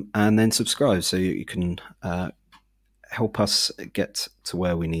 And then subscribe so you can help us get to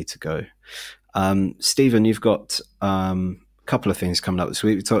where we need to go. Stephen, you've got a couple of things coming up this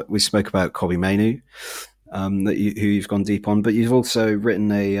week. We spoke about Kobbie Mainoo, who you've gone deep on, but you've also written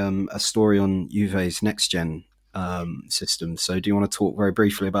a story on Juve's next gen system. So do you want to talk very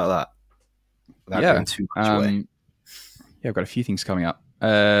briefly about that without going too much away? Yeah, I've got a few things coming up.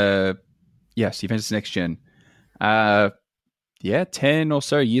 Yes, Juventus next gen. 10 or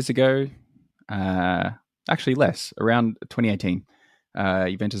so years ago, actually less, around 2018,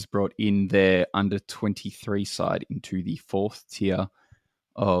 Juventus brought in their under-23 side into the 4th tier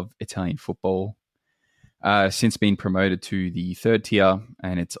of Italian football. Since being promoted to the 3rd tier,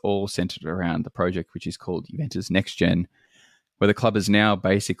 and it's all centered around the project which is called Juventus Next Gen, where the club is now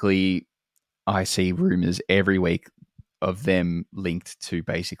basically, I see rumors every week of them linked to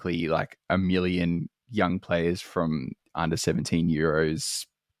basically like 1 million young players from under 17 Euros,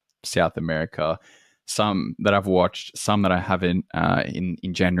 South America, some that I've watched, some that I haven't.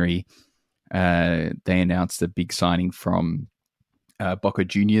 In January, they announced a big signing from Boca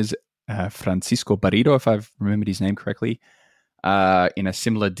Juniors, Francisco Barredo, if I've remembered his name correctly, in a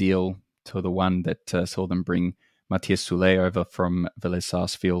similar deal to the one that saw them bring Matthias Soulé over from Vélez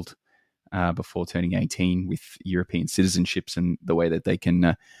Sarsfield before turning 18 with European citizenships and the way that they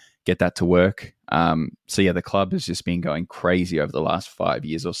can get that to work. So yeah, the club has just been going crazy over the last 5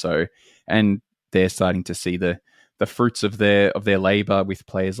 years or so, and they're starting to see the fruits of their labor with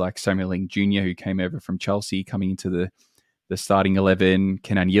players like Samuel Ling Jr., who came over from Chelsea, coming into the starting 11,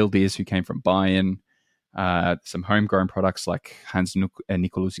 Kenan Yildiz, who came from Bayern, some homegrown products like Hans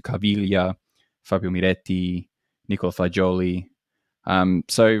Nicolosi Caviglia, Fabio Miretti, Nicolo Fagioli.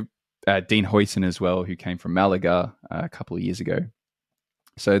 So Dean Huijsen as well, who came from Malaga a couple of years ago.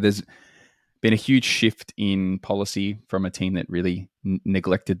 So there's been a huge shift in policy from a team that really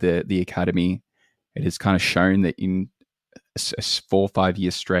neglected the academy. It has kind of shown that in a 4 or 5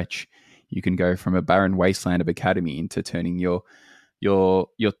 year stretch, you can go from a barren wasteland of academy into turning your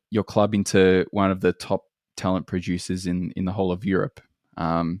club into one of the top talent producers in the whole of Europe.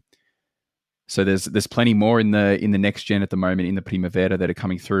 So there's plenty more in the next gen at the moment in the Primavera that are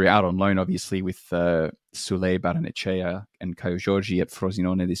coming through, out on loan, obviously, with Soulé, Baranechea, and Caio Jorge at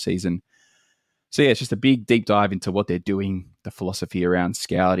Frosinone this season. So yeah, it's just a big deep dive into what they're doing, the philosophy around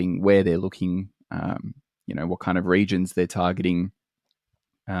scouting, where they're looking, what kind of regions they're targeting.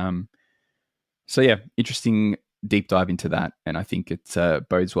 So yeah, interesting deep dive into that, and I think it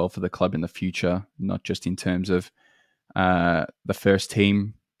bodes well for the club in the future, not just in terms of the first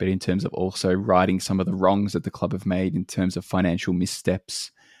team, but in terms of also righting some of the wrongs that the club have made in terms of financial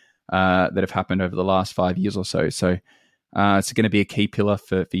missteps that have happened over the last 5 years or so. So it's going to be a key pillar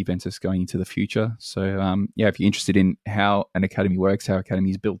for Juventus going into the future. So if you're interested in how an academy works, how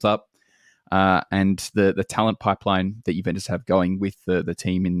academy is built up, and the talent pipeline that Juventus have going with the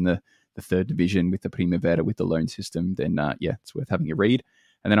team in the third division, with the Primavera, with the loan system, then it's worth having a read.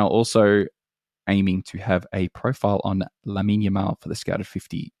 And then I'll also aiming to have a profile on Lamine Yamal for the Scouted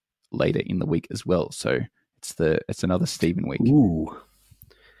 50 later in the week as well. So it's another Stephen week. Ooh.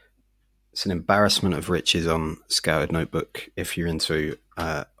 It's an embarrassment of riches on Scouted Notebook if you're into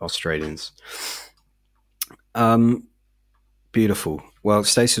Australians. Beautiful. Well,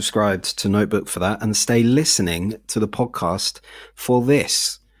 stay subscribed to Notebook for that, and stay listening to the podcast for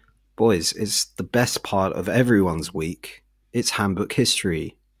this. Boys, it's the best part of everyone's week. It's Handbook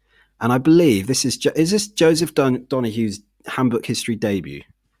History. And I believe this is this Joseph Donnohue's Handbook History debut?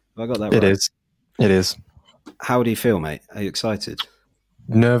 Have I got that right? It is. How do you feel, mate? Are you excited?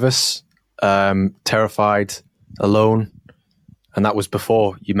 Nervous, terrified, alone. And that was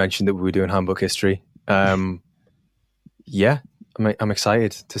before you mentioned that we were doing Handbook History. I'm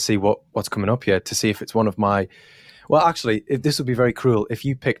excited to see what's coming up here, to see if it's one of my... Well, actually, this would be very cruel. If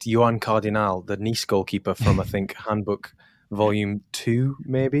you picked Johan Cardinal, the Nice goalkeeper from, I think, Handbook Volume 2,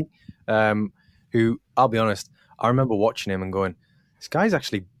 maybe, who, I'll be honest, I remember watching him and going, this guy's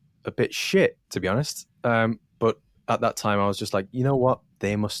actually a bit shit, to be honest. But at that time, I was just like, you know what?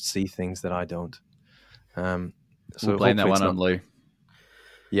 They must see things that I don't. So we'll blame that one on Lou.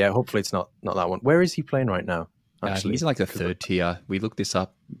 Yeah, hopefully it's not that one. Where is he playing right now? Actually, he's like the third tier. We looked this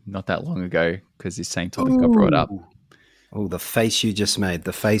up not that long ago because this same topic got brought up. Oh, the face you just made,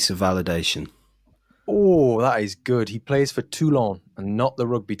 the face of validation. Oh, that is good. He plays for Toulon and not the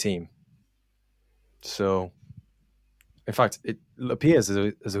rugby team. So, in fact, it appears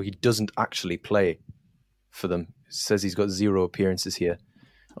as though he doesn't actually play for them. It says he's got 0 appearances here.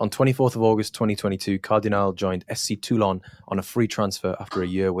 On 24th of August 2022, Cardinal joined SC Toulon on a free transfer after a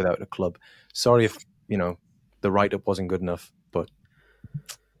year without a club. Sorry if, the write-up wasn't good enough, but,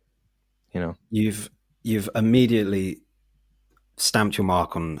 You've immediately stamped your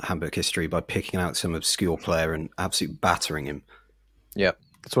mark on Handbook History by picking out some obscure player and absolutely battering him. Yeah,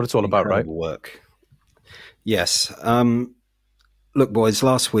 that's what it's all about, right? Work. Yes. Look, boys,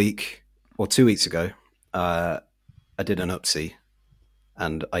 last week, or 2 weeks ago, I did an upsie,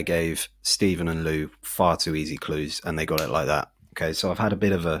 and I gave Stephen and Lou far too easy clues, and they got it like that. Okay, so I've had a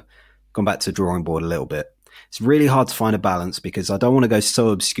bit of gone back to drawing board a little bit. It's really hard to find a balance because I don't want to go so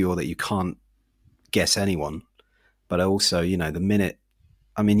obscure that you can't guess anyone. But also, the minute,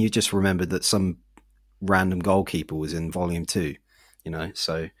 you just remembered that some random goalkeeper was in volume 2,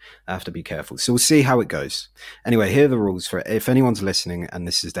 so I have to be careful. So we'll see how it goes. Anyway, here are the rules for it. If anyone's listening and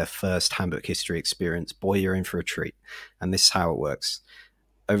this is their first Handbook History experience, boy, you're in for a treat. And this is how it works.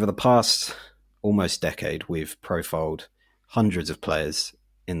 Over the past almost decade, we've profiled hundreds of players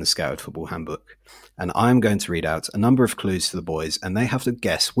in the Scouted Football Handbook. And I'm going to read out a number of clues to the boys, and they have to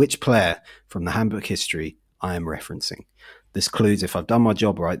guess which player from the Handbook History I am referencing. This clues, if I've done my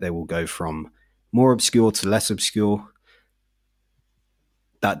job right, they will go from more obscure to less obscure.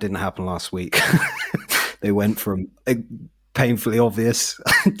 That didn't happen last week. They went from painfully obvious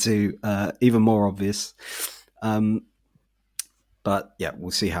to even more obvious. But yeah,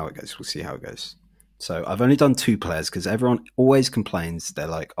 we'll see how it goes. So I've only done 2 players because everyone always complains. They're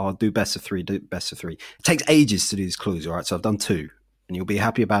like, oh, do best of 3, do best of 3. It takes ages to do these clues, all right? So I've done 2, and you'll be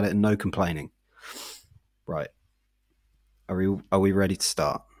happy about it and no complaining. Right. Are we ready to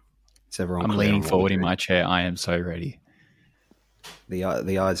start? Is everyone I'm leaning forward in my chair. I am so ready. The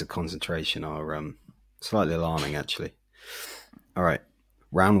eyes of concentration are slightly alarming, actually. All right.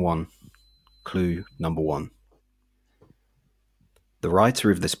 Round 1. Clue number 1. The writer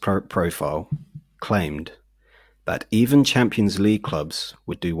of this profile claimed that even Champions League clubs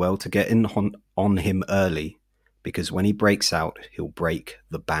would do well to get in on him early because when he breaks out, he'll break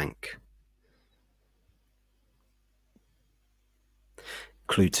the bank.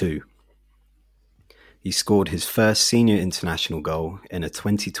 Clue 2. He scored his first senior international goal in a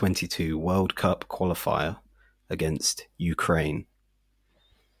 2022 World Cup qualifier against Ukraine.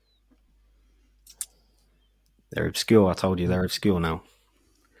 They're obscure. I told you they're obscure now.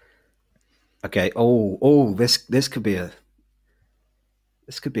 Okay. This could be a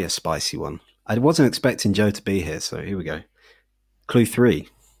spicy one. I wasn't expecting Joe to be here, so here we go. Clue 3.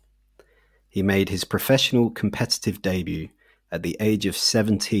 He made his professional competitive debut at the age of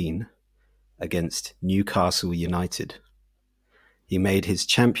 17 against Newcastle United. He made his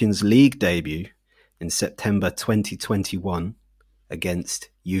Champions League debut in September 2021 against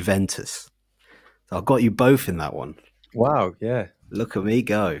Juventus. So I got you both in that one. Wow, yeah. Look at me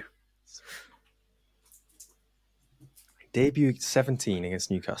go. Debut 17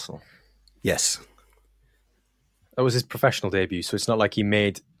 against Newcastle. Yes. That was his professional debut, so it's not like he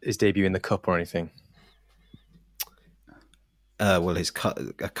made his debut in the cup or anything. Well,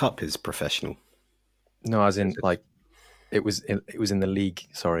 a cup is professional. No, as in like it was in the league.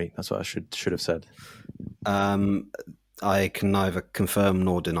 Sorry, that's what I should have said. I can neither confirm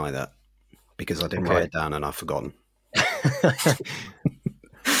nor deny that because I didn't write it down and I've forgotten.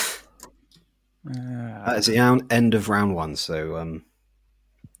 That is the end of round one. So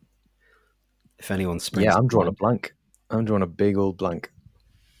if anyone springs, I'm drawing a blank. I'm drawing a big old blank.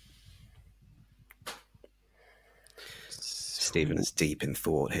 Stephen is deep in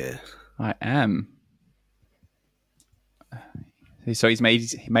thought here. I am. So he's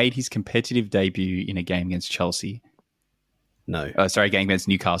made his competitive debut in a game against Chelsea. No. Game against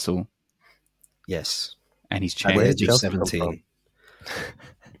Newcastle. Yes. And he's Where's Champions 17.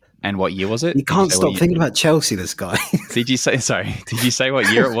 And what year was it? You can't stop thinking about Chelsea, this guy. Did you say what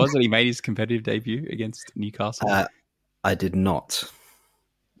year it was that he made his competitive debut against Newcastle? I did not.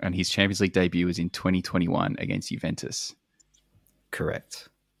 And his Champions League debut was in 2021 against Juventus. Correct.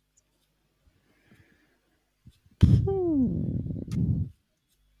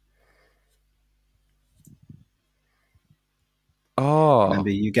 Oh. Remember,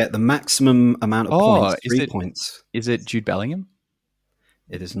 you get the maximum amount of points, 3 points. Is it Jude Bellingham?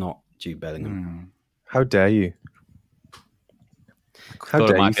 It is not Jude Bellingham. How dare you? I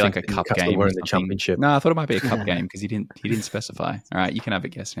thought it might be like a cup game. We're in the championship. No, I thought it might be a cup game because he didn't specify. All right, you can have a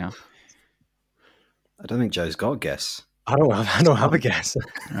guess now. I don't think Joe's got a guess. I don't have a guess.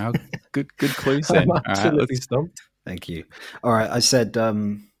 Oh, good clues then. I'm absolutely stumped. Thank you. All right, I said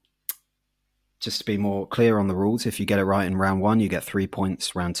just to be more clear on the rules, if you get it right in round one, you get 3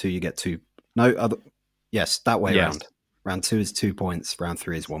 points. Round two, you get 2. Yes, that way round. Round 2 is 2 points. Round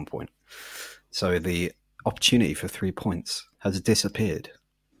 3 is 1 point. So the opportunity for 3 points has disappeared.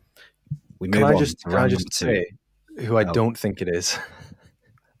 We move on. Can I just say who I don't think it is?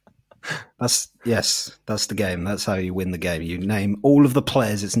 That's the game. That's how you win the game. You name all of the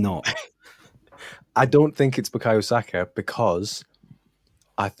players it's not. I don't think it's Bukayo Saka because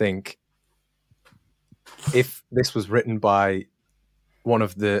I think if this was written by one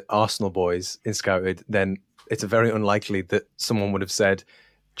of the Arsenal boys in Scouted, then it's very unlikely that someone would have said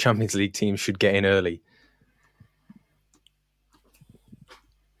Champions League teams should get in early.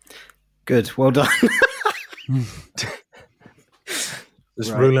 Good. Well done.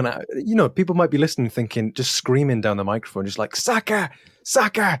 Just ruling out. People might be listening thinking, just screaming down the microphone, just like, Saka!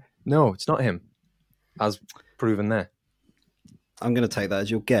 Saka! No, it's not him. As proven there. I'm going to take that as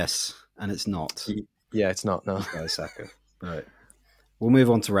your guess, and it's not. Yeah, it's not, no. Saka. Right. We'll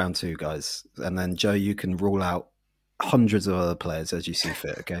move on to round 2, guys. And then, Joe, you can rule out hundreds of other players as you see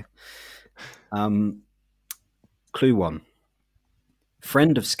fit, okay? Clue 1.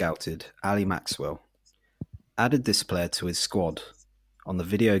 Friend of Scouted, Ali Maxwell, added this player to his squad on the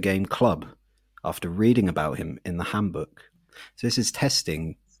video game Club after reading about him in the handbook. So this is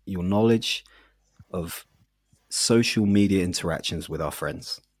testing your knowledge of social media interactions with our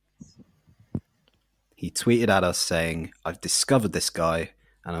friends. He tweeted at us saying, I've discovered this guy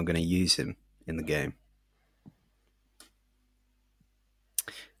and I'm going to use him in the game.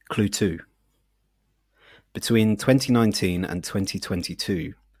 Clue 2. Between 2019 and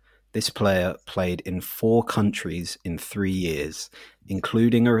 2022, this player played in 4 countries in 3 years,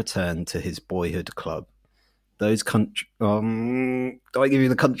 including a return to his boyhood club. Those countries... do I give you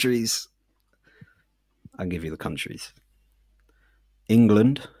the countries? I'll give you the countries.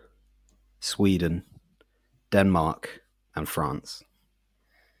 England, Sweden, Denmark, and France.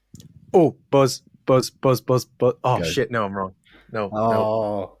 Oh, Buzz. Oh, Go. Shit, no, I'm wrong. No.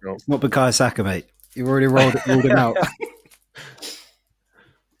 It's not Bukayo Saka, mate. You've already ruled him out.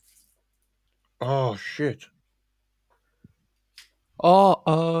 Oh, shit.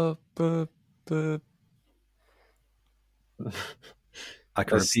 Oh, I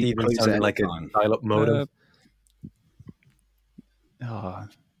can repeat Steven clues sounded at like a time. dial-up modem.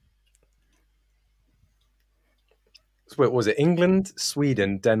 So wait, was it England,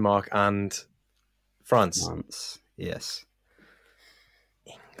 Sweden, Denmark, and France? France, yes.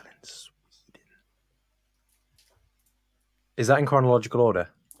 England, Sweden. Is that in chronological order?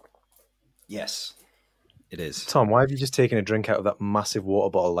 Yes, it is. Tom, why have you just taken a drink out of that massive water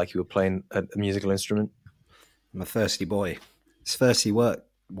bottle like you were playing a musical instrument? I'm a thirsty boy. It's thirsty work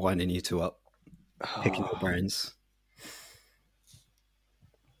winding you two up. picking your brains.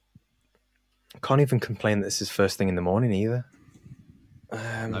 I can't even complain that this is first thing in the morning either.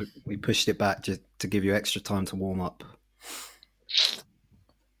 No, we pushed it back just to give you extra time to warm up.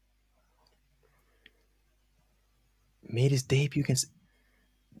 Made his debut against...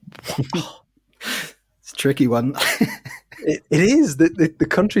 It's a tricky one. It is. The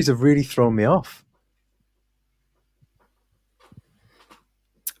countries have really thrown me off.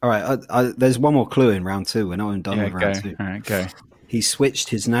 All right, there's one more clue in round 2. We're not even done with round 2. All right, go. He switched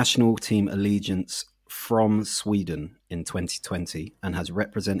his national team allegiance from Sweden in 2020 and has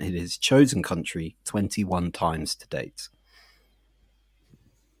represented his chosen country 21 times to date.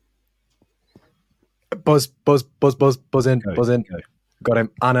 Buzz in. Go. Got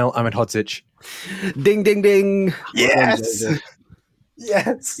him. Anel Ahmedhodzic. Ding, ding, ding. Yes. Well done,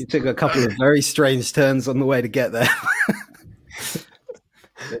 Yes. you took a couple of very strange turns on the way to get there.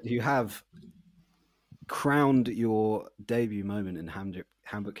 But you have crowned your debut moment in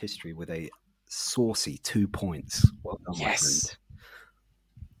Handbook history with a saucy 2 points. Well done, my friend.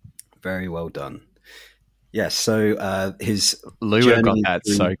 Very well done. Yes, so his Lou would have got that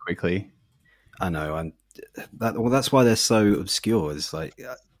so quickly. I know. That's why they're so obscure. It's like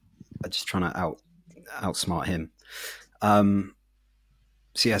I'm just trying to outsmart him.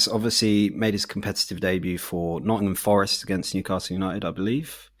 So yes, obviously made his competitive debut for Nottingham Forest against Newcastle United, I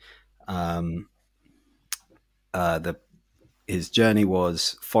believe. His journey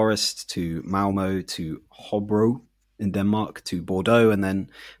was Forest to Malmo to Hobro in Denmark to Bordeaux and then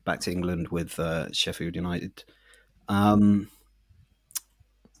back to England with Sheffield United.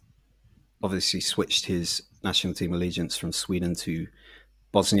 Obviously switched his national team allegiance from Sweden to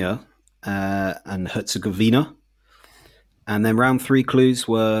Bosnia and Herzegovina. And then round 3 clues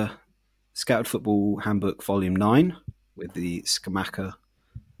were Scouted Football Handbook Volume 9 with the Skamaka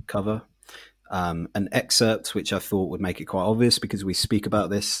cover. An excerpt which I thought would make it quite obvious because we speak about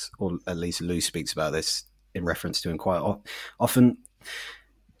this, or at least Lou speaks about this in reference to him quite often.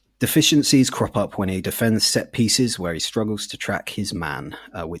 Deficiencies crop up when he defends set pieces where he struggles to track his man,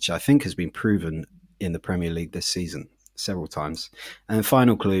 which I think has been proven in the Premier League this season several times. And the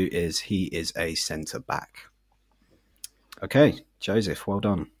final clue is he is a centre-back. Okay, Joseph, well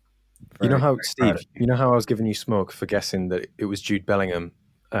done. You know how, Steve, I was giving you smoke for guessing that it was Jude Bellingham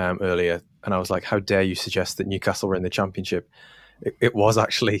earlier, and I was like, how dare you suggest that Newcastle were in the Championship? It was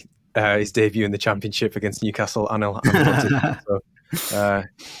actually his debut in the Championship against Newcastle. So,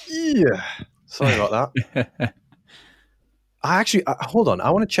 yeah, sorry about that. Hold on, I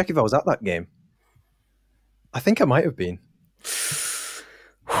want to check if I was at that game. I think I might have been.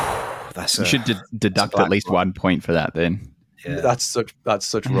 You should deduct at least 1 point for that then. Yeah. That's such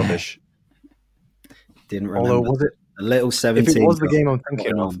rubbish. Didn't remember. Although was it a little 17? If it was the game I'm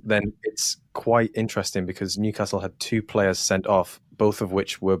thinking of, then it's quite interesting because Newcastle had 2 players sent off, both of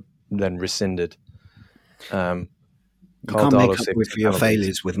which were then rescinded. You can't make up with your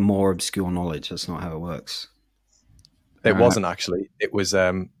failures with more obscure knowledge. That's not how it works. It wasn't actually. It was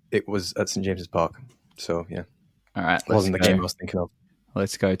at St James's Park. So yeah. All right. It wasn't the game I was thinking of.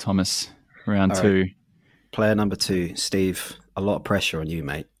 Let's go, Thomas. Round 2. Player number 2, Steve. A lot of pressure on you,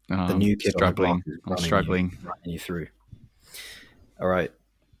 mate. The new kid struggling. I'm running you through. All right.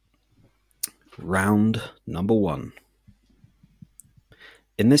 Round number 1.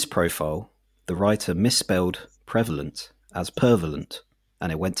 In this profile, the writer misspelled prevalent as pervalent, and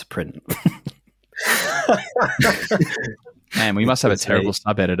it went to print. Man, we must have a terrible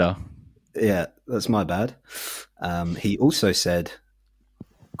sub-editor. Yeah, that's my bad. He also said,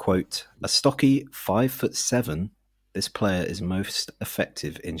 quote, a stocky 5'7", this player is most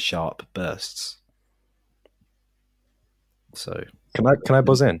effective in sharp bursts. So can I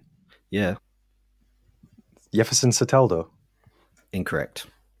buzz in? Yeah. Jefferson Soteldo. Incorrect.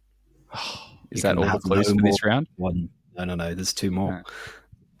 Is that all the clues for this round? No. There's 2 more. Right.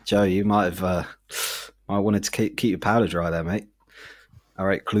 Joe, you might have wanted to keep your powder dry there, mate. All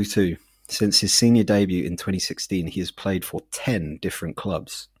right, clue 2. Since his senior debut in 2016, he has played for 10 different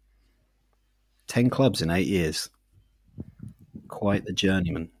clubs. 10 clubs in 8 years. Quite the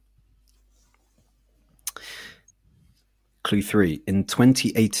journeyman. Clue 3. In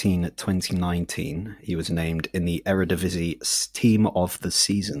 2018-2019, he was named in the Eredivisie Team of the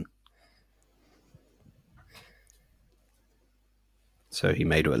Season. So he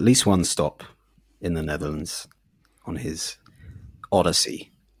made at least 1 stop in the Netherlands on his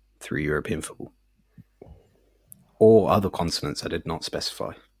odyssey through European football. Or other continents I did not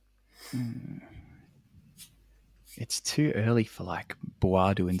specify. It's too early for like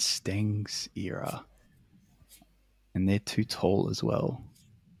Boadu and Steng's era. And they're too tall as well.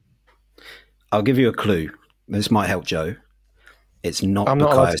 I'll give you a clue. This might help Joe. It's not I'm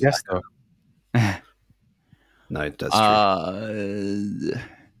not allowed to Bukayo guess, Saka. though. No, that's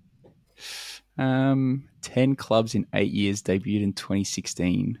true. 10 clubs in 8 years, debuted in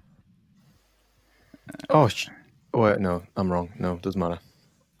 2016. Wait, no, I'm wrong. No, doesn't matter.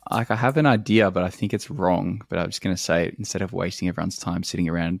 Like, I have an idea, but I think it's wrong. But I'm just going to say it instead of wasting everyone's time sitting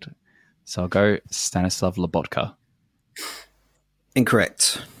around. So I'll go Stanislav Lobotka.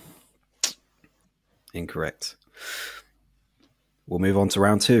 Incorrect. We'll move on to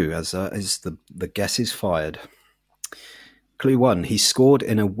round 2 as the guess is fired. Clue 1. He scored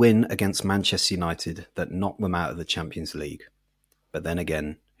in a win against Manchester United that knocked them out of the Champions League. But then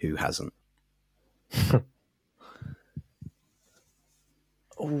again, who hasn't?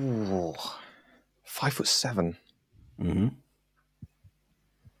 Oh, 5'7". Mm-hmm.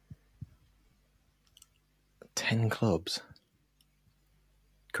 10 clubs.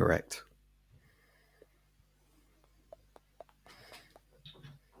 Correct.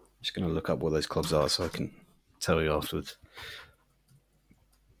 Just going to look up what those clubs are so I can tell you afterwards.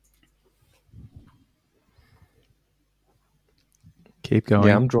 Keep going.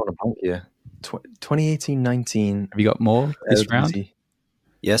 Yeah, I'm drawing a blank here. 2018-19. Have you got more this round?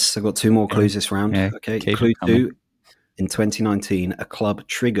 Yes, I've got 2 more clues this round. Yeah, okay, keep clue it coming. 2. In 2019, a club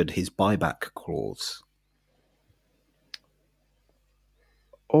triggered his buyback clause.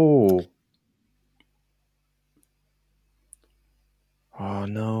 Oh,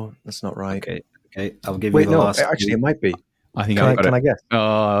 no, that's not right. Okay, I'll give Wait, you the no, last. actually, it might be. I think Can I've got I it. guess?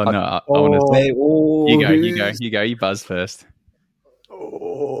 Oh, no. I want to say. You go. You buzz first.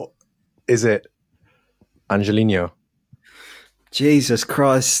 Oh, is it Angelino? Jesus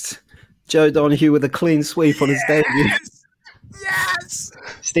Christ. Joe Donnohue with a clean sweep on his debut. Yes!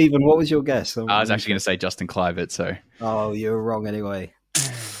 Stephen, what was your guess? I was actually going to say Justin Kluivert, so. Oh, you were wrong anyway.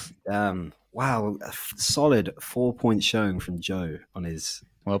 Wow, a solid 4-point showing from Joe on his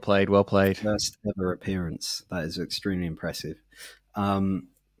Well played. first ever appearance. That is extremely impressive. I'll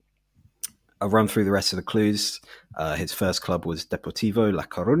run through the rest of the clues. His first club was Deportivo La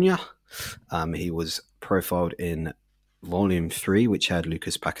Coruña. He was profiled in Volume 3, which had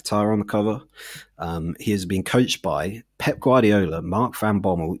Lucas Paquetá on the cover. He has been coached by Pep Guardiola, Mark van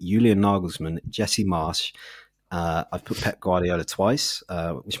Bommel, Julian Nagelsmann, Jesse Marsch. I've put Pep Guardiola twice,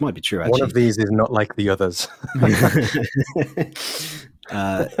 which might be true, actually. One of these is not like the others.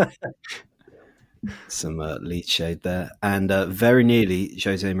 Some lead shade there. And very nearly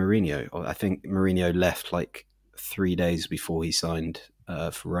Jose Mourinho. I think Mourinho left like 3 days before he signed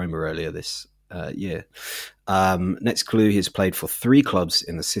for Roma earlier this year. Next clue, he has played for 3 clubs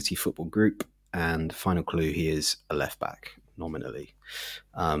in the City Football Group. And final clue, he is a left-back, nominally.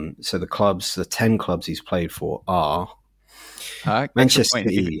 So the 10 clubs he's played for are Manchester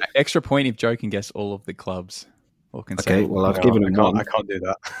City. Extra point if Joe can guess all of the clubs. Or can Okay, say well, I've given him one. I can't do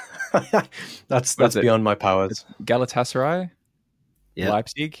that. That's beyond my powers. Galatasaray, Yep.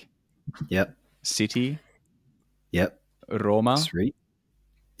 Leipzig, Yep. City, Yep. Roma. 3.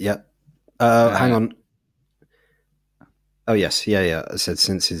 Yep. Hang on. Oh, yes. Yeah. I said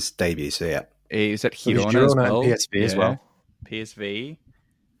since his debut, so yeah. Is that Well, Girona, there's as Girona well? and PSV as well. PSV.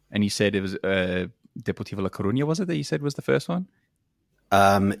 And you said it was Deportivo La Coruña, was it, that you said was the first one?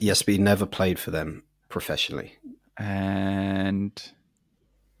 Yes, but he never played for them professionally. And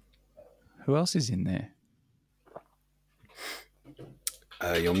who else is in there?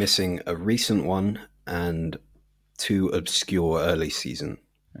 You're missing a recent one and 2 obscure early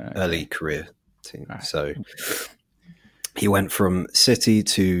career teams. Right. So he went from City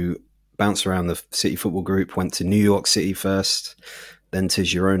to bounce around the City Football Group, went to New York City first, then to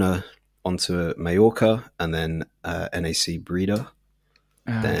Girona, onto Mallorca, and then NAC Breda.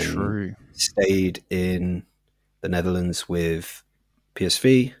 Then True. stayed in the Netherlands with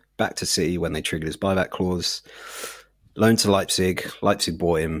PSV, back to City when they triggered his buyback clause, loaned to Leipzig. Leipzig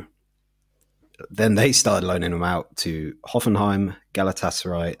bought him. Then they started loaning him out to Hoffenheim,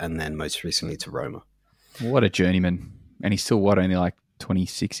 Galatasaray, and then most recently to Roma. What a journeyman. And he's still, only like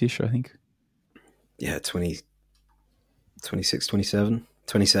 26-ish, I think? Yeah, 26, 27.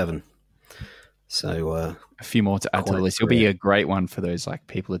 27. So a few more to add to the list. He'll be a great one for those like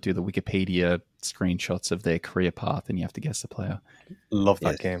people that do the Wikipedia screenshots of their career path and you have to guess the player. Love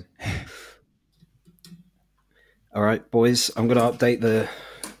that game. All right, boys, I'm updating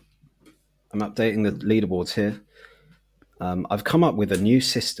the leaderboards here. I've come up with a new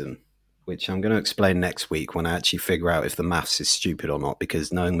system, which I'm going to explain next week when I actually figure out if the maths is stupid or not,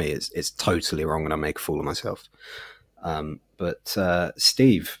 because knowing me, it's totally wrong and I make a fool of myself. But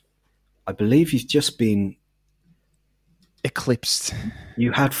Steve, I believe you've just been eclipsed.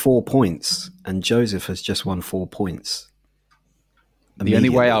 You had 4 points, and Joseph has just won 4 points. The only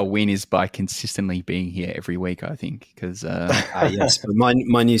way I'll win is by consistently being here every week, I think. Because yes, but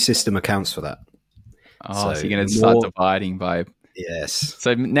my new system accounts for that. So you're going to start dividing by... Yes.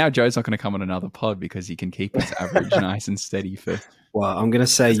 So now Joe's not going to come on another pod because he can keep his average nice and steady for... Well, I'm going to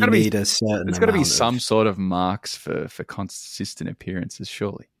say you need a certain... There's got to be some sort of marks for consistent appearances,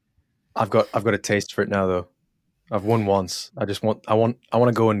 surely. I've got a taste for it now, though. I've won once. I want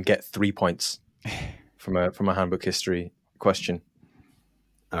to go and get 3 points from a handbook history question.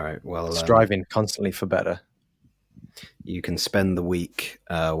 All right. Well, striving constantly for better. You can spend the week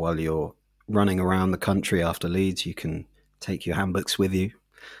while you're running around the country after Leeds. You can take your handbooks with you,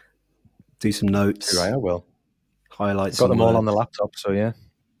 do some notes. Right, I will. Highlight. Got them all on the laptop, so yeah.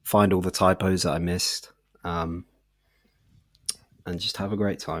 Find all the typos that I missed, and just have a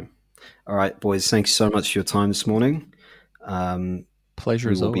great time. All right, boys. Thank you so much for your time this morning.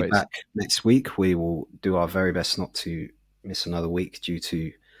 Pleasure as always. We'll be back next week. We will do our very best not to miss another week due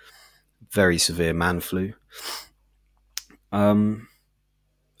to very severe man flu. And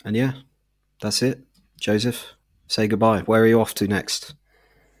yeah, that's it. Joseph, say goodbye. Where are you off to next?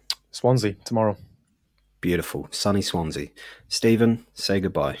 Swansea tomorrow. Beautiful, sunny Swansea. Stephen, say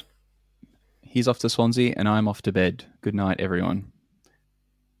goodbye. He's off to Swansea and I'm off to bed. Good night, everyone.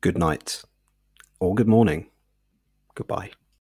 Good night. Or good morning. Goodbye.